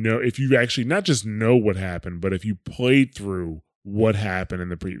if you actually not just know what happened, but if you played through what happened in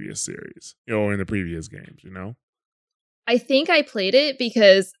the previous series, or in the previous games, I think I played it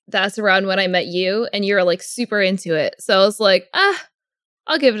because that's around when I met you and you were like super into it. So I was like,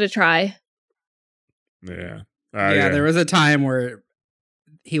 I'll give it a try. Yeah. Yeah, there was a time where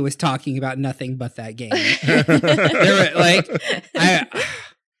he was talking about nothing but that game.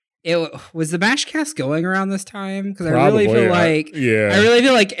 Was the Mashcast going around this time? Because I really feel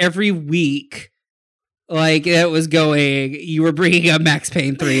like every week, like it was going, you were bringing up Max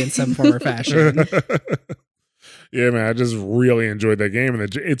Payne 3 in some form or fashion. Yeah, man, I just really enjoyed that game,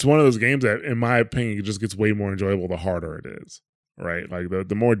 and it's one of those games that, in my opinion, it just gets way more enjoyable the harder it is. Right, like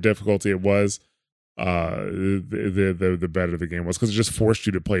the more difficulty it was, the better the game was, because it just forced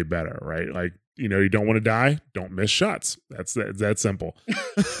you to play better. Right, like you don't want to die, don't miss shots. That's that simple.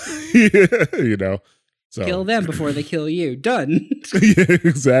 So kill them before they kill you. Done. Yeah,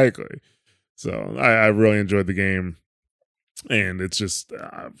 exactly. So I really enjoyed the game. And it's just, like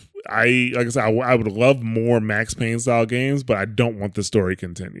I said, I would love more Max Payne style games, but I don't want the story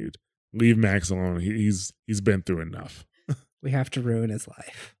continued. Leave Max alone. He's been through enough. We have to ruin his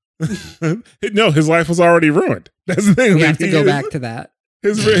life. No, his life was already ruined. That's the thing. We have to go back to that.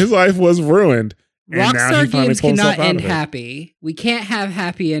 His life was ruined. Rockstar games cannot end happy. We can't have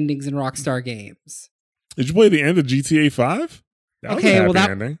happy endings in Rockstar games. Did you play the end of GTA 5? Okay, well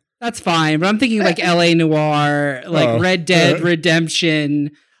ending. That's fine, but I'm thinking like LA Noire, like Red Dead Redemption,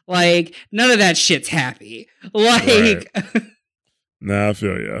 like none of that shit's happy. Like, right. No, I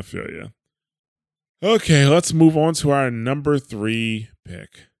feel you. Okay, let's move on to our number 3 pick.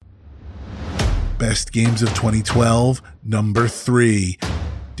 Best games of 2012, number 3,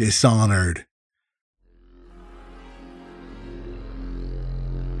 Dishonored.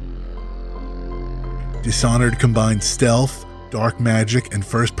 Dishonored combines stealth, dark magic, and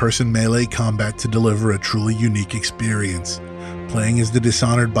first-person melee combat to deliver a truly unique experience. Playing as the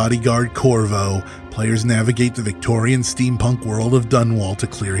Dishonored bodyguard Corvo, players navigate the Victorian steampunk world of Dunwall to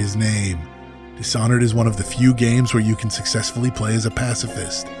clear his name. Dishonored is one of the few games where you can successfully play as a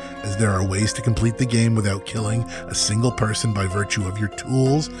pacifist, as there are ways to complete the game without killing a single person by virtue of your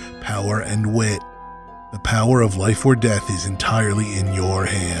tools, power, and wit. The power of life or death is entirely in your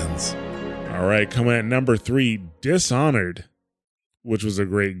hands. All right, coming at number 3, Dishonored, which was a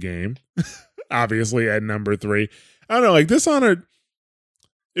great game. Obviously at number 3. I don't know, like Dishonored,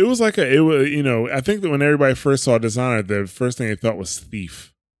 I think that when everybody first saw Dishonored, the first thing they thought was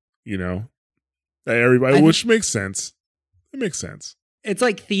Thief, which makes sense. It makes sense. It's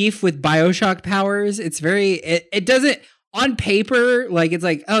like Thief with BioShock powers. It's very, it doesn't, on paper, like it's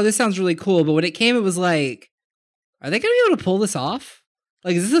like, oh, this sounds really cool. But when it came, it was like, are they going to be able to pull this off?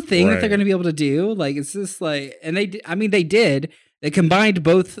 Like, is this a thing that they're going to be able to do? Like, it's just like, and they did. They combined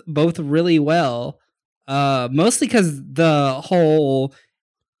both really well. Mostly because the whole,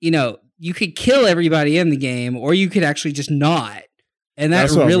 you could kill everybody in the game, or you could actually just not. And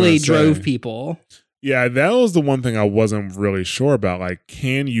that really drove people. Yeah, that was the one thing I wasn't really sure about. Like,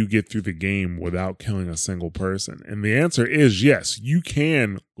 can you get through the game without killing a single person? And the answer is yes. You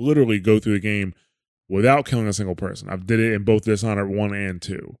can literally go through the game without killing a single person. I've did it in both Dishonored 1 and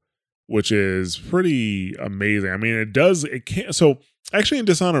 2, which is pretty amazing. I mean, so actually in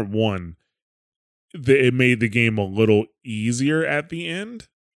Dishonored 1, it made the game a little easier at the end,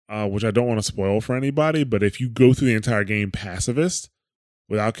 which I don't want to spoil for anybody, but if you go through the entire game pacifist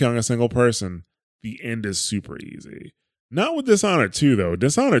without killing a single person, the end is super easy. Not with Dishonored 2, though.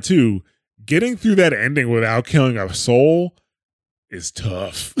 Dishonored 2, getting through that ending without killing a soul is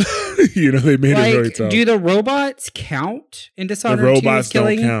tough. They made it really tough. Do the robots count in Dishonored 2? The robots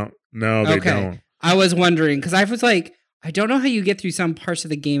don't count. No, they don't. I was wondering, because I was like, I don't know how you get through some parts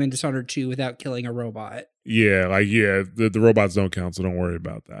of the game in Dishonored 2 without killing a robot. Yeah, the robots don't count, so don't worry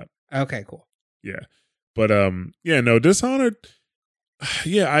about that. Okay, cool. Yeah. But Dishonored,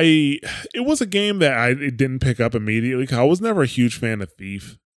 it was a game that it didn't pick up immediately, because I was never a huge fan of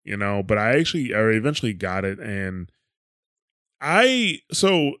Thief, but I eventually got it, and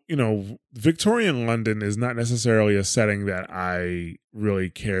Victorian London is not necessarily a setting that I really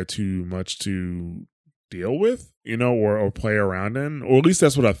care too much to deal with, or play around in, or at least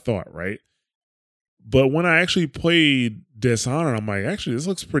that's what I thought, right? But when I actually played Dishonored, I'm like, actually, this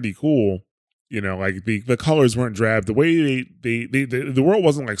looks pretty cool. Like the colors weren't drab. The way the world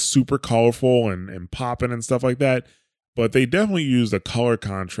wasn't like super colorful and popping and stuff like that, but they definitely used a color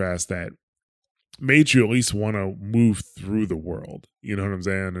contrast that made you at least want to move through the world. You know what I'm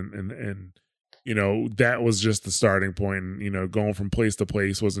saying? And that was just the starting point. And, going from place to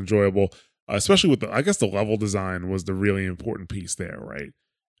place was enjoyable, especially with I guess the level design was the really important piece there, right?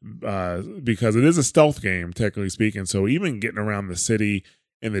 Because it is a stealth game, technically speaking. So even getting around the city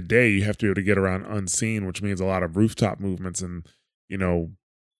in the day, you have to be able to get around unseen, which means a lot of rooftop movements. And,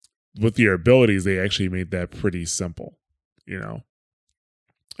 with your abilities, they actually made that pretty simple,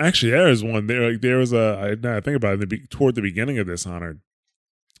 Actually, there is one. There was I think about it, toward the beginning of Dishonored,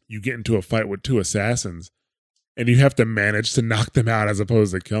 you get into a fight with two assassins, and you have to manage to knock them out as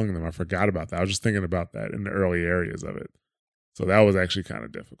opposed to killing them. I forgot about that. I was just thinking about that in the early areas of it. So that was actually kind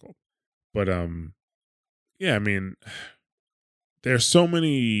of difficult. But yeah, I mean, there's so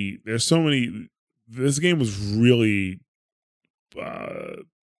many. This game was really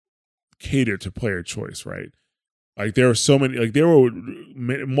catered to player choice, right? Like there were so many, like there were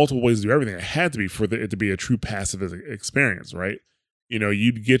multiple ways to do everything. It had to be for it to be a true passive experience, right?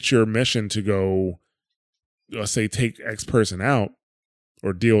 You'd get your mission to go, let's say, take X person out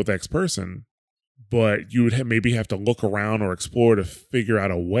or deal with X person, but you would maybe have to look around or explore to figure out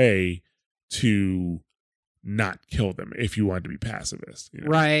a way to not kill them if you wanted to be pacifist.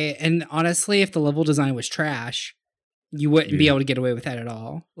 Right. And honestly, if the level design was trash, you wouldn't be able to get away with that at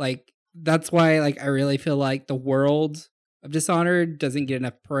all. Like, that's why, I really feel like the world of Dishonored doesn't get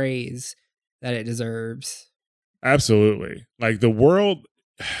enough praise that it deserves. Absolutely. Like the world,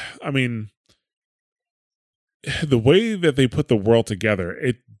 I mean, the way that they put the world together,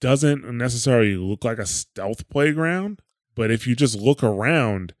 it doesn't necessarily look like a stealth playground, but if you just look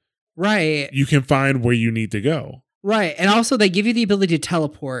around, right, you can find where you need to go. Right. And also they give you the ability to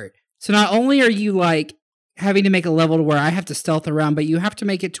teleport. So not only are you having to make a level to where I have to stealth around, but you have to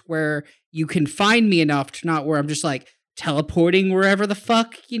make it to where you can find me enough to not where I'm just teleporting wherever the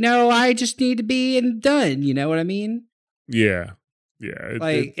fuck, I just need to be and done. You know what I mean? Yeah. Yeah.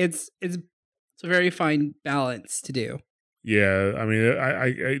 It's a very fine balance to do. Yeah. I mean,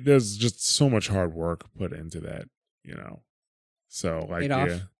 I there's just so much hard work put into that, So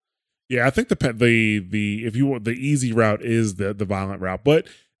yeah, I think the if you want the easy route is the violent route, but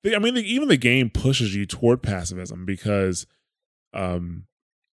even the game pushes you toward pacifism because,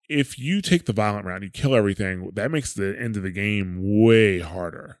 if you take the violent route, and you kill everything. That makes the end of the game way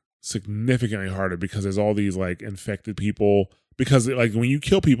harder, significantly harder, because there's all these infected people. Because when you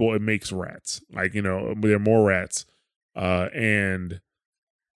kill people, it makes rats. There are more rats, and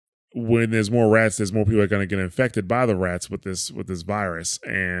when there's more rats, there's more people are going to get infected by the rats with this virus,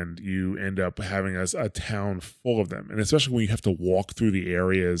 and you end up having a town full of them. And especially when you have to walk through the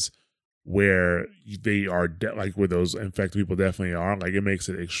areas where they are, where those infected people definitely are, it makes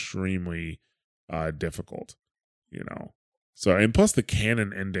it extremely difficult, So, and plus the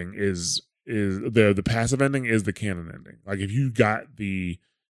canon ending is the passive ending is the canon ending. If you got the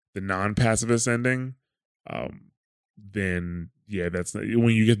non-pacifist ending, then yeah, that's not,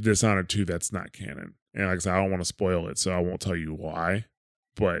 when you get to Dishonored 2, that's not canon. And like I said, I don't want to spoil it, so I won't tell you why.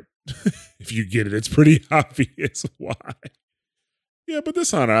 But if you get it, it's pretty obvious why. Yeah, but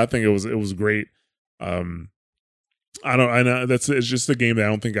Dishonored, I think it was great. I know it's just a game that I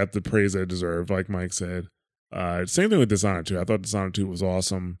don't think got the praise that it deserved, like Mike said. Same thing with Dishonored 2. I thought Dishonored 2 was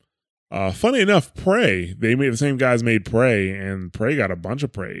awesome. Funny enough, Prey, the same guys made Prey, and Prey got a bunch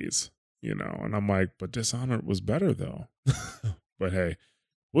of praise, and I'm like, but Dishonored was better though. But hey,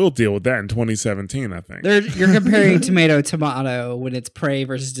 we'll deal with that in 2017, I think. You're comparing tomato when it's Prey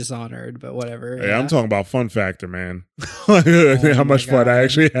versus Dishonored, but whatever. Hey, yeah. I'm talking about fun factor, man. How much fun I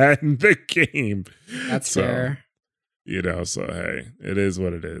actually had in the game. That's fair. So hey, it is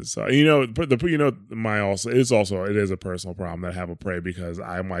what it is. So it is a personal problem that I have with Prey, because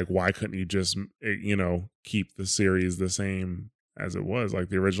I'm like, why couldn't you just keep the series the same as it was?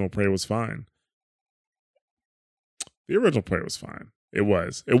 The original Prey was fine. The original Prey was fine. It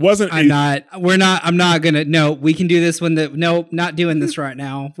was. It wasn't. I'm not gonna. No, we can do this nope, not doing this right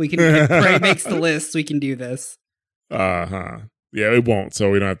now. We can. If Prey makes the list, we can do this. Yeah, it won't.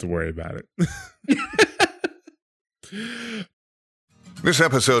 So we don't have to worry about it. This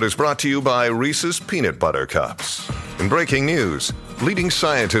episode is brought to you by Reese's Peanut Butter Cups. In breaking news, leading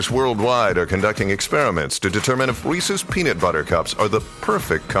scientists worldwide are conducting experiments to determine if Reese's Peanut Butter Cups are the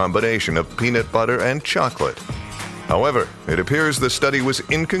perfect combination of peanut butter and chocolate. However, it appears the study was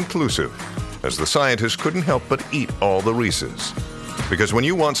inconclusive, as the scientists couldn't help but eat all the Reese's. Because when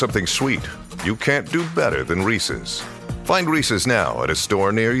you want something sweet, you can't do better than Reese's. Find Reese's now at a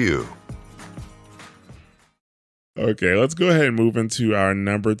store near you. Okay, let's go ahead and move into our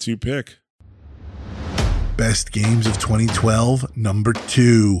number 2 pick. Best games of 2012, number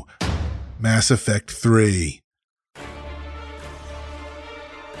 2, Mass Effect 3.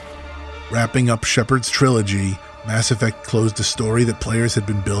 Wrapping up Shepard's trilogy, Mass Effect closed a story that players had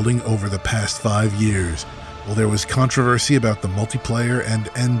been building over the past 5 years. While there was controversy about the multiplayer and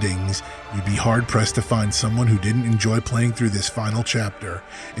endings, you'd be hard-pressed to find someone who didn't enjoy playing through this final chapter,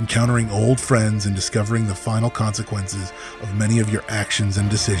 encountering old friends and discovering the final consequences of many of your actions and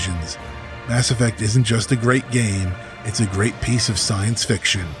decisions. Mass Effect isn't just a great game, it's a great piece of science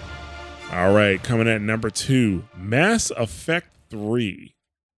fiction. All right, coming at number 2, Mass Effect 3.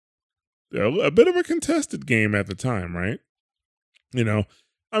 A bit of a contested game at the time, right? You know,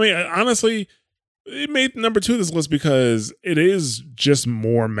 I mean, honestly, it made number 2 of this list because it is just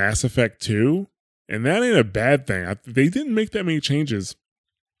more Mass Effect 2, and that ain't a bad thing. They didn't make that many changes,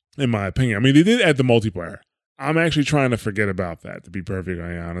 in my opinion. I mean, they did add the multiplayer. I'm actually trying to forget about that, to be perfectly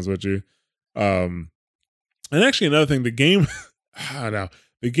honest with you. And actually, another thing, the game, I don't know,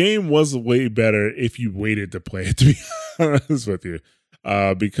 the game was way better if you waited to play it, to be honest with you,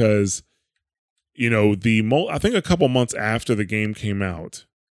 because, you know, I think a couple months after the game came out,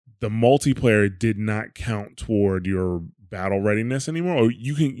 the multiplayer did not count toward your battle readiness anymore. Or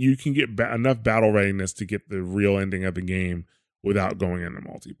you can get enough battle readiness to get the real ending of the game without going into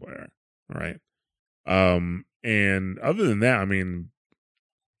multiplayer, right? And other than that, I mean,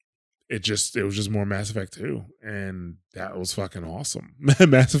 it was just more Mass Effect 2, and that was fucking awesome.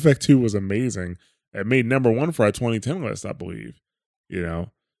 Mass Effect 2 was amazing. It made number 1 for our 2010 list, I believe. You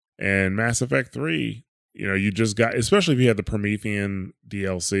know, and Mass Effect 3, you know, you just got, especially if you had the Promethean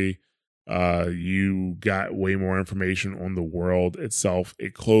DLC, you got way more information on the world itself.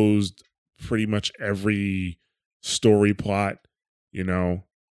 It closed pretty much every story plot, you know,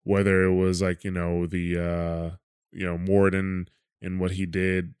 whether it was like, you know, the, you know, Morden and what he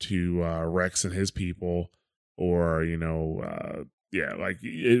did to Rex and his people, or, you know, yeah, like,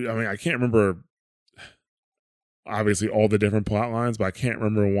 I mean, I can't remember obviously all the different plot lines, but I can't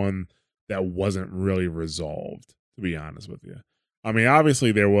remember one that wasn't really resolved, to be honest with you. I mean,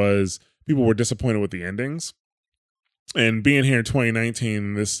 obviously people were disappointed with the endings, and being here in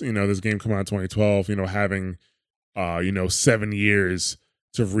 2019, this game come out in 2012, you know, having, you know, 7 years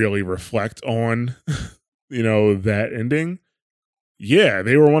to really reflect on, you know, that ending. Yeah,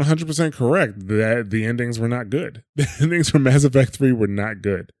 they were 100% correct that the endings were not good. The endings for Mass Effect 3 were not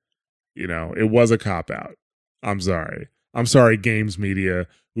good. You know, it was a cop-out. I'm sorry. Games media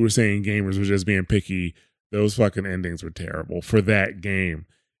who were saying gamers were just being picky. Those fucking endings were terrible for that game.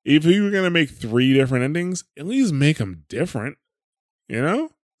 If you were going to make 3 different endings, at least make them different. You know?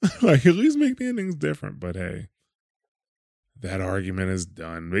 Like, at least make the endings different. But hey, that argument is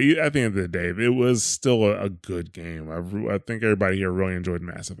done. But at the end of the day, it was still a good game. I think everybody here really enjoyed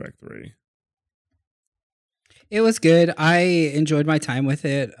Mass Effect 3. It was good. I enjoyed my time with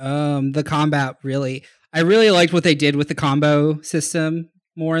it. The combat I really liked what they did with the combo system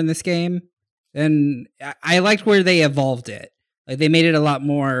more in this game. And I liked where they evolved it. Like, they made it a lot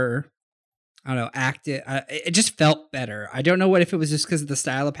more, I don't know, active. It just felt better. I don't know if it was just because of the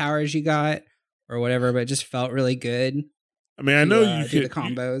style of powers you got or whatever, but it just felt really good. I mean, I know you can do the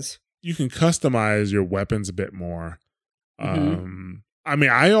combos. You can customize your weapons a bit more. Mm-hmm. I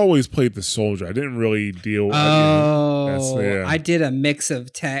mean, I always played the soldier. I didn't really deal. I did a mix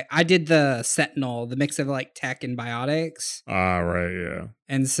of tech. I did the Sentinel, the mix of like tech and biotics. Right, yeah.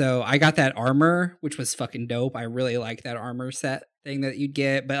 And so I got that armor, which was fucking dope. I really like that armor set thing that you'd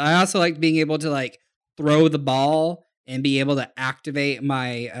get. But I also liked being able to like throw the ball and be able to activate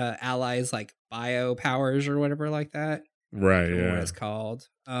my allies' like bio powers or whatever like that. Right, yeah. What it's called.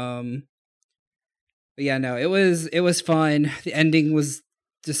 But yeah, no, it was fun. The ending was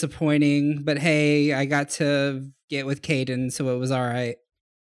disappointing, but hey, I got to get with Caden, so it was all right.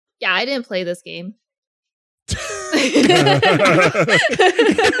 Yeah, I didn't play this game.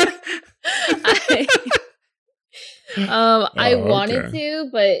 I wanted to,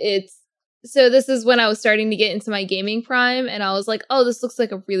 but this is when I was starting to get into my gaming prime, and I was like, oh, this looks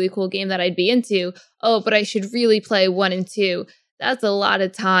like a really cool game that I'd be into. Oh, but I should really play 1 and 2. That's a lot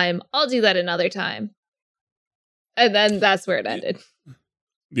of time. I'll do that another time. And then that's where it ended.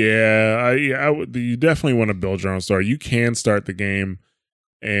 Yeah, you definitely want to build your own story. You can start the game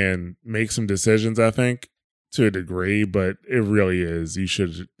and make some decisions, I think, to a degree, but it really is. You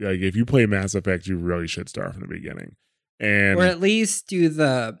should, like, if you play Mass Effect, you really should start from the beginning. And or at least do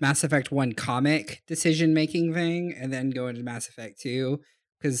the Mass Effect 1 comic decision-making thing and then go into Mass Effect 2.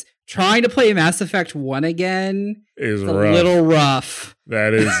 Because trying to play Mass Effect 1 again is a rough. little rough.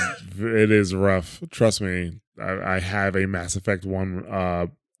 That is, it is rough. Trust me. I have a Mass Effect 1,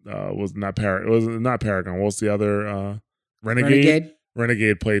 was not Paragon. What's the other, Renegade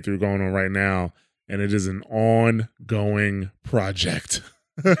playthrough going on right now. And it is an ongoing project.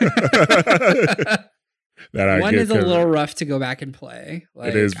 One is a little rough to go back and play. Like,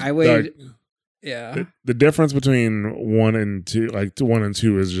 it is. I would, yeah. The difference between 1 and 2, like 1 and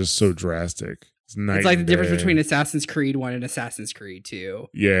 2, is just so drastic. It's like the difference between Assassin's Creed 1 and Assassin's Creed 2.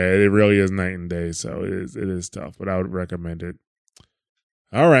 Yeah, it really is night and day. So it is tough, but I would recommend it.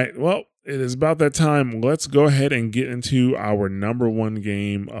 All right, well, it is about that time. Let's go ahead and get into our number 1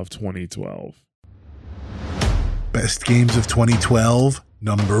 game of 2012. Best games of 2012,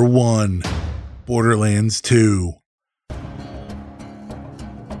 number 1, Borderlands 2.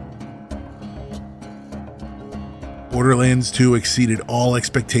 Borderlands 2 exceeded all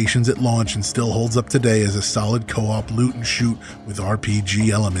expectations at launch and still holds up today as a solid co-op loot and shoot with RPG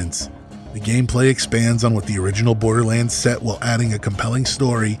elements. The gameplay expands on what the original Borderlands set while adding a compelling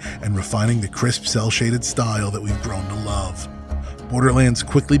story and refining the crisp cel-shaded style that we've grown to love. Borderlands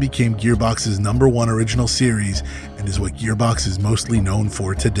quickly became Gearbox's number 1 original series and is what Gearbox is mostly known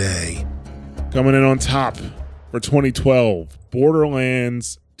for today. Coming in on top for 2012,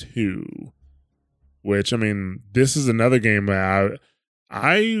 Borderlands 2. Which, I mean, this is another game that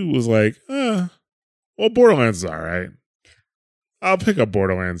I was like, well, Borderlands is all right. I'll pick up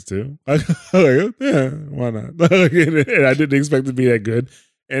Borderlands 2. Like, yeah, why not? And I didn't expect it to be that good.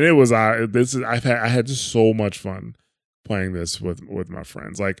 And it was, I had just so much fun playing this with my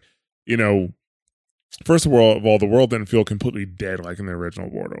friends. Like, you know, first of all, the world didn't feel completely dead like in the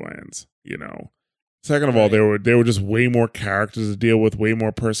original Borderlands, you know. Second of all, there were just way more characters to deal with, way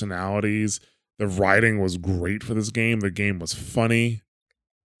more personalities. The writing was great for this game. The game was funny.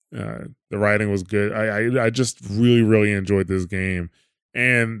 The writing was good. I just really, really enjoyed this game.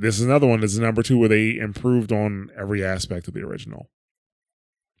 And this is another one. This is number 2 where they improved on every aspect of the original.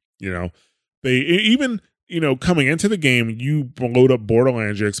 You know, they even, you know, coming into the game, you load up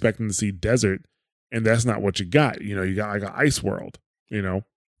Borderlands, you're expecting to see desert, and that's not what you got. You know, you got like an ice world, you know,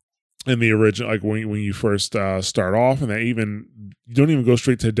 in the original, like when you first start off, and that even, you don't even go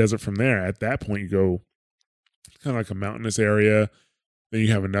straight to the desert from there. At that point, you go kind of like a mountainous area. Then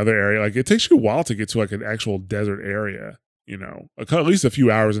you have another area. Like, it takes you a while to get to like an actual desert area, you know, at least a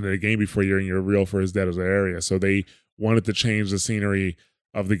few hours into the game before you're in your real first desert area. So they wanted to change the scenery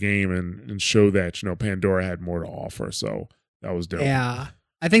of the game and show that, you know, Pandora had more to offer. So that was dope. Yeah.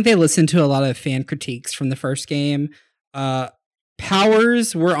 I think they listened to a lot of fan critiques from the first game.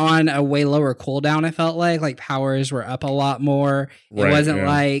 Powers were on a way lower cooldown, I felt like powers were up a lot more. It wasn't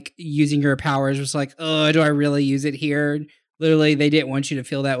like using your powers was like, oh, do I really use it here? Literally, they didn't want you to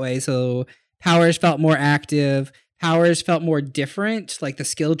feel that way. So powers felt more active. Powers felt more different. Like the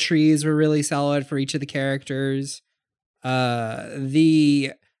skill trees were really solid for each of the characters.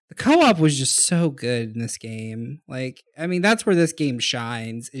 The co-op was just so good in this game. Like, I mean, that's where this game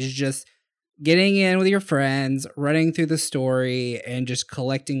shines, is just getting in with your friends, running through the story, and just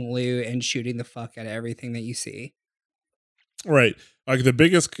collecting loot and shooting the fuck out of everything that you see. Right. Like the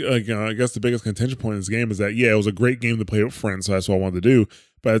biggest, I guess the biggest contention point in this game is that, yeah, it was a great game to play with friends, so that's what I wanted to do.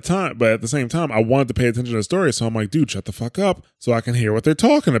 But at the same time, I wanted to pay attention to the story, so I'm like, dude, shut the fuck up so I can hear what they're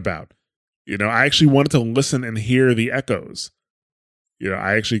talking about. You know, I actually wanted to listen and hear the echoes. You know,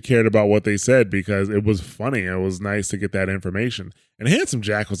 I actually cared about what they said because it was funny. It was nice to get that information. And Handsome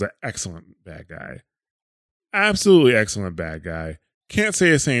Jack was an excellent bad guy. Absolutely excellent bad guy. Can't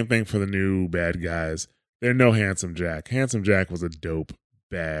say the same thing for the new bad guys. They're no Handsome Jack. Handsome Jack was a dope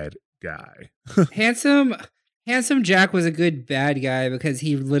bad guy. Handsome Jack was a good bad guy because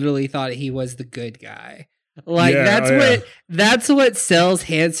he literally thought he was the good guy. Like, that's what sells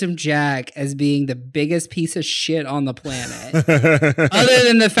Handsome Jack as being the biggest piece of shit on the planet. Other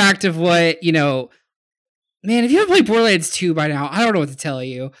than the fact of what, you know, man, if you haven't played Borderlands 2 by now, I don't know what to tell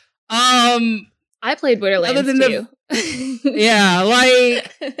you. I played Borderlands 2. Yeah,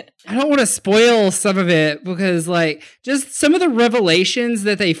 like, I don't want to spoil some of it because, like, just some of the revelations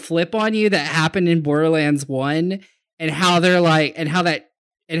that they flip on you that happened in Borderlands 1 and how they're like, and how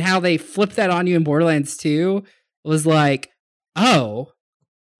they flip that on you in Borderlands 2 was like, oh,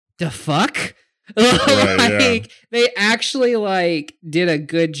 the fuck? Like, they actually, like, did a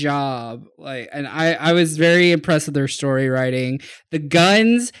good job. Like, and I was very impressed with their story writing. The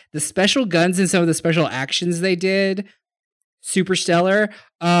guns, the special guns and some of the special actions they did super stellar.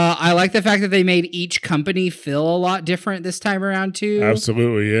 I like the fact that they made each company feel a lot different this time around too.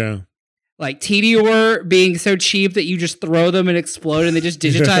 Absolutely, yeah. Like Tediore being so cheap that you just throw them and explode and they just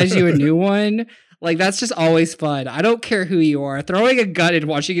digitize you a new one. Like, that's just always fun. I don't care who you are. Throwing a gun and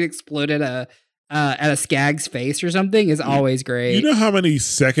watching it explode at a Skag's face or something is always great. You know how many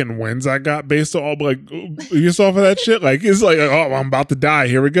second wins I got based on just off of that shit? Like, it's like, oh, I'm about to die.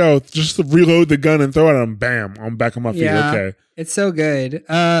 Here we go. Just reload the gun and throw it at him. Bam. I'm back on my feet. Yeah, okay. It's so good.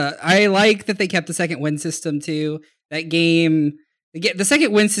 I like that they kept the second win system too. That game, the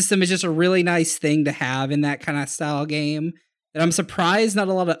second win system is just a really nice thing to have in that kind of style game that I'm surprised not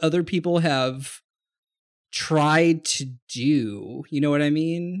a lot of other people have tried to do. You know what I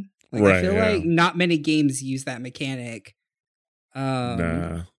mean? Like, Right, I feel yeah. like not many games use that mechanic.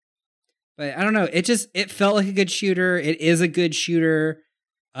 Nah. But I don't know. It felt like a good shooter. It is a good shooter.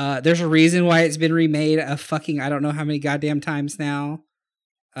 There's a reason why it's been remade a fucking I don't know how many goddamn times now.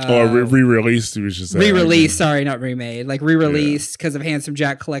 Re-released, you should say. Re-released, sorry, not remade. Like re-released because of Handsome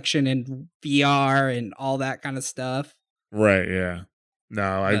Jack Collection and VR and all that kind of stuff. Right, yeah.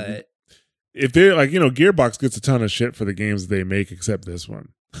 No, But if they're like, Gearbox gets a ton of shit for the games they make except this one.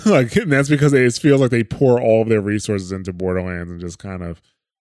 Like, and that's because it feels like they pour all of their resources into Borderlands and just kind of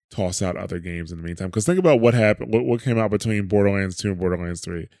toss out other games in the meantime. Because think about what happened, what came out between Borderlands 2 and Borderlands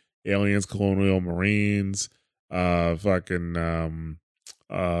 3. Aliens, Colonial Marines, Duke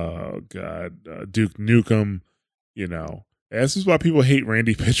Nukem, This is why people hate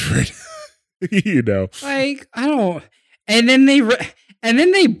Randy Pitchford. like, I don't. And then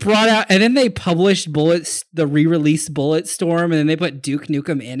they brought out, and then they published the re-released Bulletstorm, and then they put Duke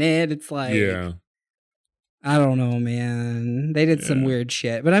Nukem in it. It's like, yeah. I don't know, man. They did some weird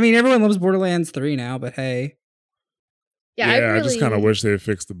shit. But I mean, everyone loves Borderlands 3 now, but hey. Yeah, I just kind of wish they had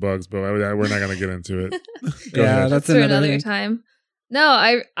fixed the bugs, but we're not going to get into it. Go Yeah, ahead. that's for another thing. time. No,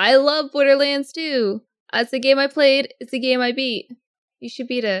 I love Borderlands 2. It's a game I played. It's a game I beat. You should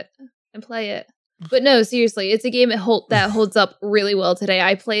beat it and play it. But no, seriously, it's a game that holds up really well today.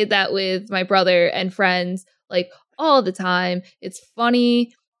 I played that with my brother and friends like all the time. It's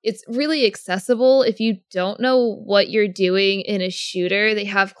funny. It's really accessible. If you don't know what you're doing in a shooter, they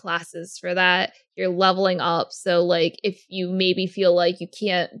have classes for that. You're leveling up. So like if you maybe feel like you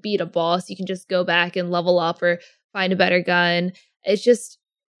can't beat a boss, you can just go back and level up or find a better gun. It's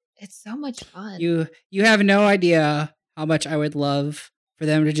so much fun. You have no idea how much I would love for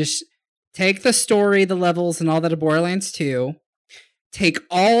them to just take the story, the levels, and all that of Borderlands 2, take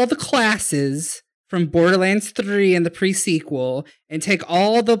all the classes from Borderlands 3 and the pre-sequel, and take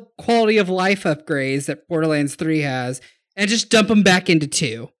all the quality of life upgrades that Borderlands 3 has, and just dump them back into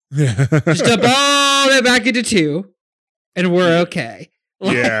 2. Just dump all that back into 2, and we're okay.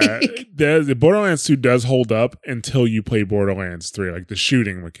 Yeah, the Borderlands 2 does hold up until you play Borderlands 3, like the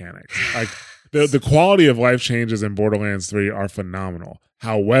shooting mechanics. Like the quality of life changes in Borderlands 3 are phenomenal.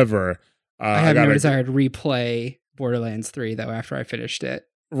 However, I have no desire to replay Borderlands 3 though after I finished it.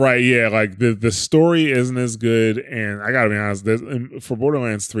 Right, yeah, like the story isn't as good, and I gotta be honest, for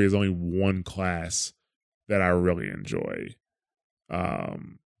Borderlands 3 is only one class that I really enjoy.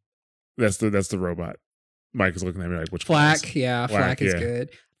 That's the robot. Mike is looking at me like, which Flak? class? Yeah, Flak is good.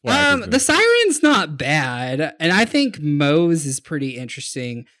 Flak is good. The Siren's not bad, and I think Moe's is pretty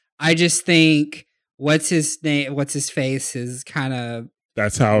interesting. I just think what's his face is kind of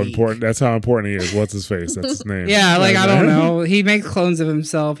That's how weak. important. That's how important he is. What's his face? That's his name. Yeah, like I don't know. He makes clones of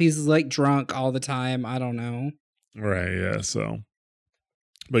himself. He's like drunk all the time. I don't know. Right. Yeah. So,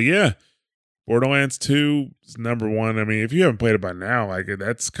 but yeah, Borderlands 2 is number one. I mean, if you haven't played it by now, like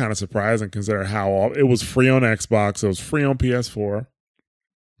that's kind of surprising considering how it was free on Xbox. It was free on PS4.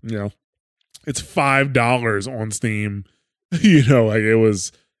 It's $5 on Steam. Like it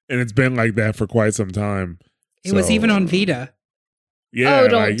was, and it's been like that for quite some time. It was even on Vita. Yeah, Oh,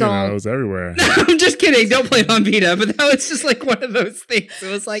 don't. It was everywhere. I'm just kidding. Don't play it on Vita. But that was just like one of those things. It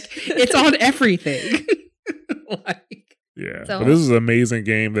was like, it's on everything. Yeah, So- but this is an amazing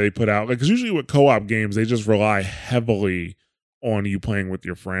game they put out. Like, because usually with co-op games, they just rely heavily on you playing with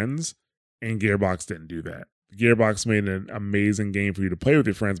your friends, and Gearbox didn't do that. Gearbox made an amazing game for you to play with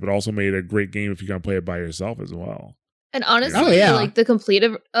your friends, but also made a great game if you're going to play it by yourself as well. And honestly, Oh, yeah. like the complete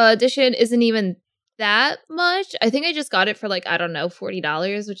edition isn't even that much. I think I just got it for like, I don't know,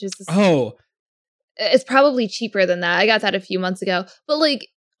 $40, which is it's probably cheaper than that. I got that a few months ago. But like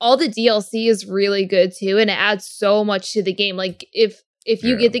all the DLC is really good too, and it adds so much to the game. Like if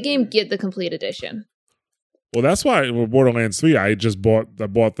you get the game, get the complete edition. Well, that's why with Borderlands 3, I bought the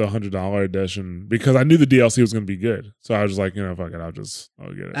 $100 edition because I knew the DLC was going to be good. So I was just like, fuck it, I'll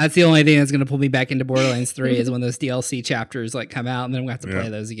get it. That's the only thing that's going to pull me back into Borderlands 3 is when those DLC chapters like come out, and then I'm going to have to play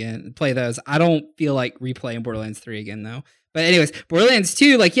those again. Play those. I don't feel like replaying Borderlands 3 again though. But anyways, Borderlands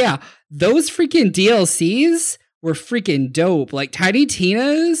 2, like those freaking DLCs were freaking dope. Like Tiny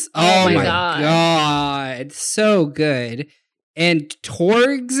Tina's. Oh my god, so good. And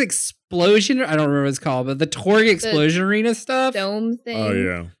Torg's Explosion, I don't remember what it's called, but the Torg Explosion Arena stuff. Dome thing.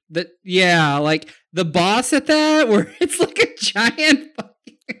 Oh, yeah. Like the boss at that, where it's like a giant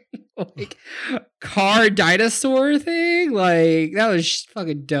fucking like car dinosaur thing. Like, that was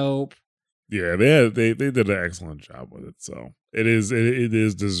fucking dope. Yeah, they did an excellent job with it. So it is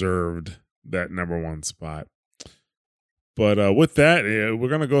deserved that #1 spot. But with that, we're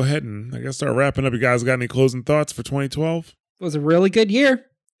going to go ahead and I guess start wrapping up. You guys got any closing thoughts for 2012? It was a really good year.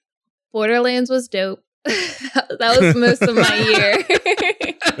 Borderlands was dope. That was most of my year.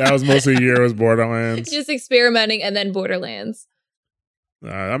 That was most of the year was Borderlands. Just experimenting and then Borderlands.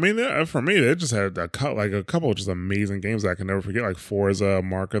 I mean, for me, they just had a couple of just amazing games that I can never forget, like Forza,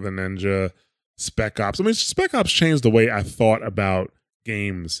 Mark of the Ninja, Spec Ops. I mean, Spec Ops changed the way I thought about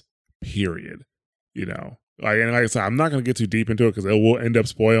games, period. Like I said, I'm not going to get too deep into it because it will end up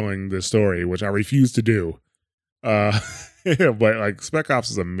spoiling the story, which I refuse to do. But like Spec Ops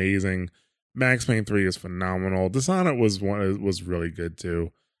is amazing. Max Payne 3 is phenomenal. Dishonored was really good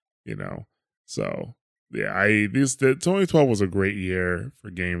too. So yeah, 2012 was a great year for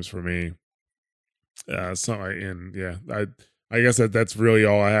games for me. I guess that's really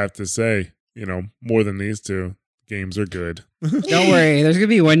all I have to say. More than these two. Games are good. Don't worry. There's going to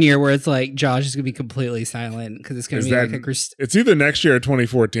be one year where it's like Josh is going to be completely silent because it's going to be it's either next year or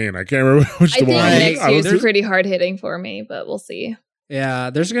 2014. I can't remember which one. I think next year's pretty hard hitting for me, but we'll see. Yeah,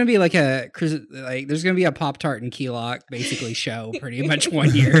 there's going to be there's going to be a Pop-Tart and Keylock basically show pretty much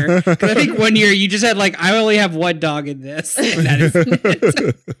one year. Because I think one year you just had I only have one dog in this. And that is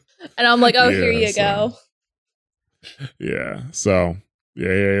it. And I'm like, here you go. Yeah. So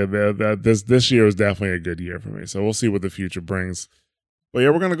this year was definitely a good year for me. So we'll see what the future brings. But yeah,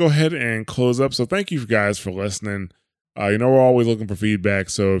 we're going to go ahead and close up. So thank you guys for listening. We're always looking for feedback.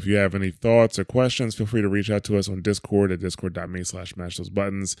 So if you have any thoughts or questions, feel free to reach out to us on Discord at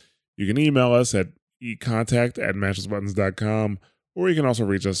discord.me/mashthosebuttons. You can email us at contact@mashthosebuttons.com, or you can also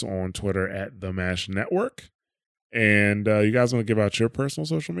reach us on Twitter at The Mash Network. And you guys want to give out your personal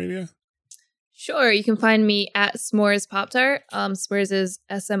social media? Sure. You can find me at S'mores Pop-Tart. S'mores is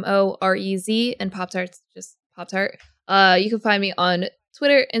SMOREZ, and Pop-Tart's just Pop-Tart. You can find me on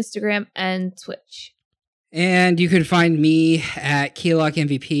Twitter, Instagram, and Twitch. And you can find me at Keylock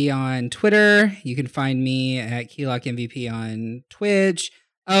MVP on Twitter. You can find me at Keylock MVP on Twitch.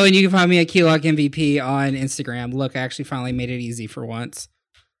 Oh, and you can find me at Keylock MVP on Instagram. Look, I actually finally made it easy for once.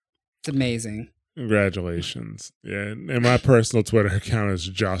 It's amazing. Congratulations. Yeah, and my personal Twitter account is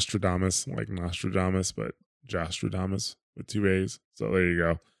Jostradamus, like Nostradamus, but Jostradamus with 2 A's. So there you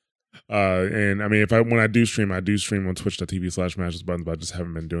go. And I mean, when I do stream on twitch.tv/mashthosebuttons, but I just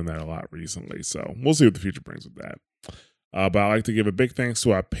haven't been doing that a lot recently. So we'll see what the future brings with that. But I'd like to give a big thanks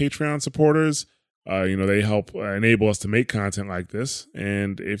to our Patreon supporters. They help enable us to make content like this.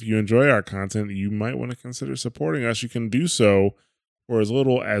 And if you enjoy our content, you might want to consider supporting us. You can do so for as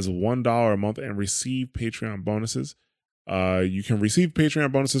little as $1 a month and receive Patreon bonuses. You can receive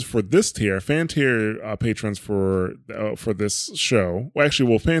Patreon bonuses for this tier, fan tier patrons for this show. Well,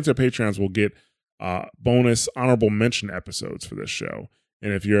 actually, fan tier patrons will get bonus honorable mention episodes for this show.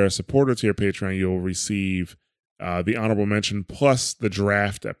 And if you're a supporter tier Patreon, you'll receive the honorable mention plus the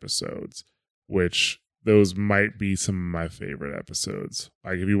draft episodes, which those might be some of my favorite episodes.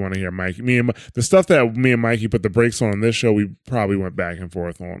 Like if you want to hear Mikey, the stuff that me and Mikey put the brakes on this show, we probably went back and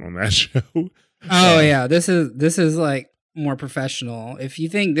forth on that show. Oh yeah, this is like more professional. If you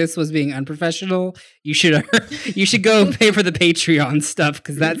think this was being unprofessional, you should go and pay for the Patreon stuff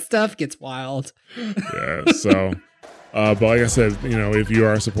because that stuff gets wild. Yeah. So, but like I said, if you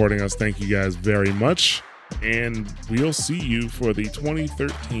are supporting us, thank you guys very much, and we'll see you for the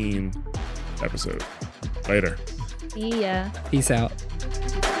 2013 episode. Later. See ya. Peace out.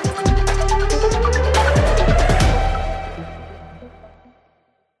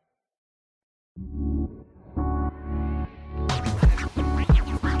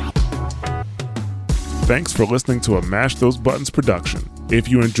 Thanks for listening to a Mash Those Buttons production. If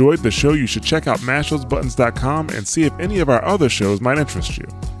you enjoyed the show, you should check out mashthosebuttons.com and see if any of our other shows might interest you.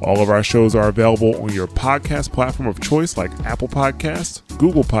 All of our shows are available on your podcast platform of choice like Apple Podcasts,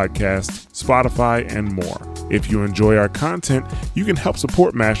 Google Podcasts, Spotify, and more. If you enjoy our content, you can help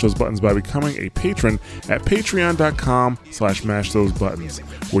support Mash Those Buttons by becoming a patron at patreon.com/mashthosebuttons,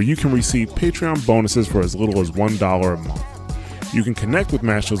 where you can receive Patreon bonuses for as little as $1 a month. You can connect with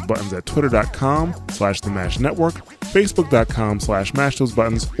Mash Those Buttons at twitter.com/TheMashNetwork,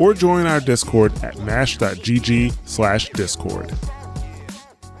 facebook.com/mashthosebuttons, or join our Discord at mash.gg/discord.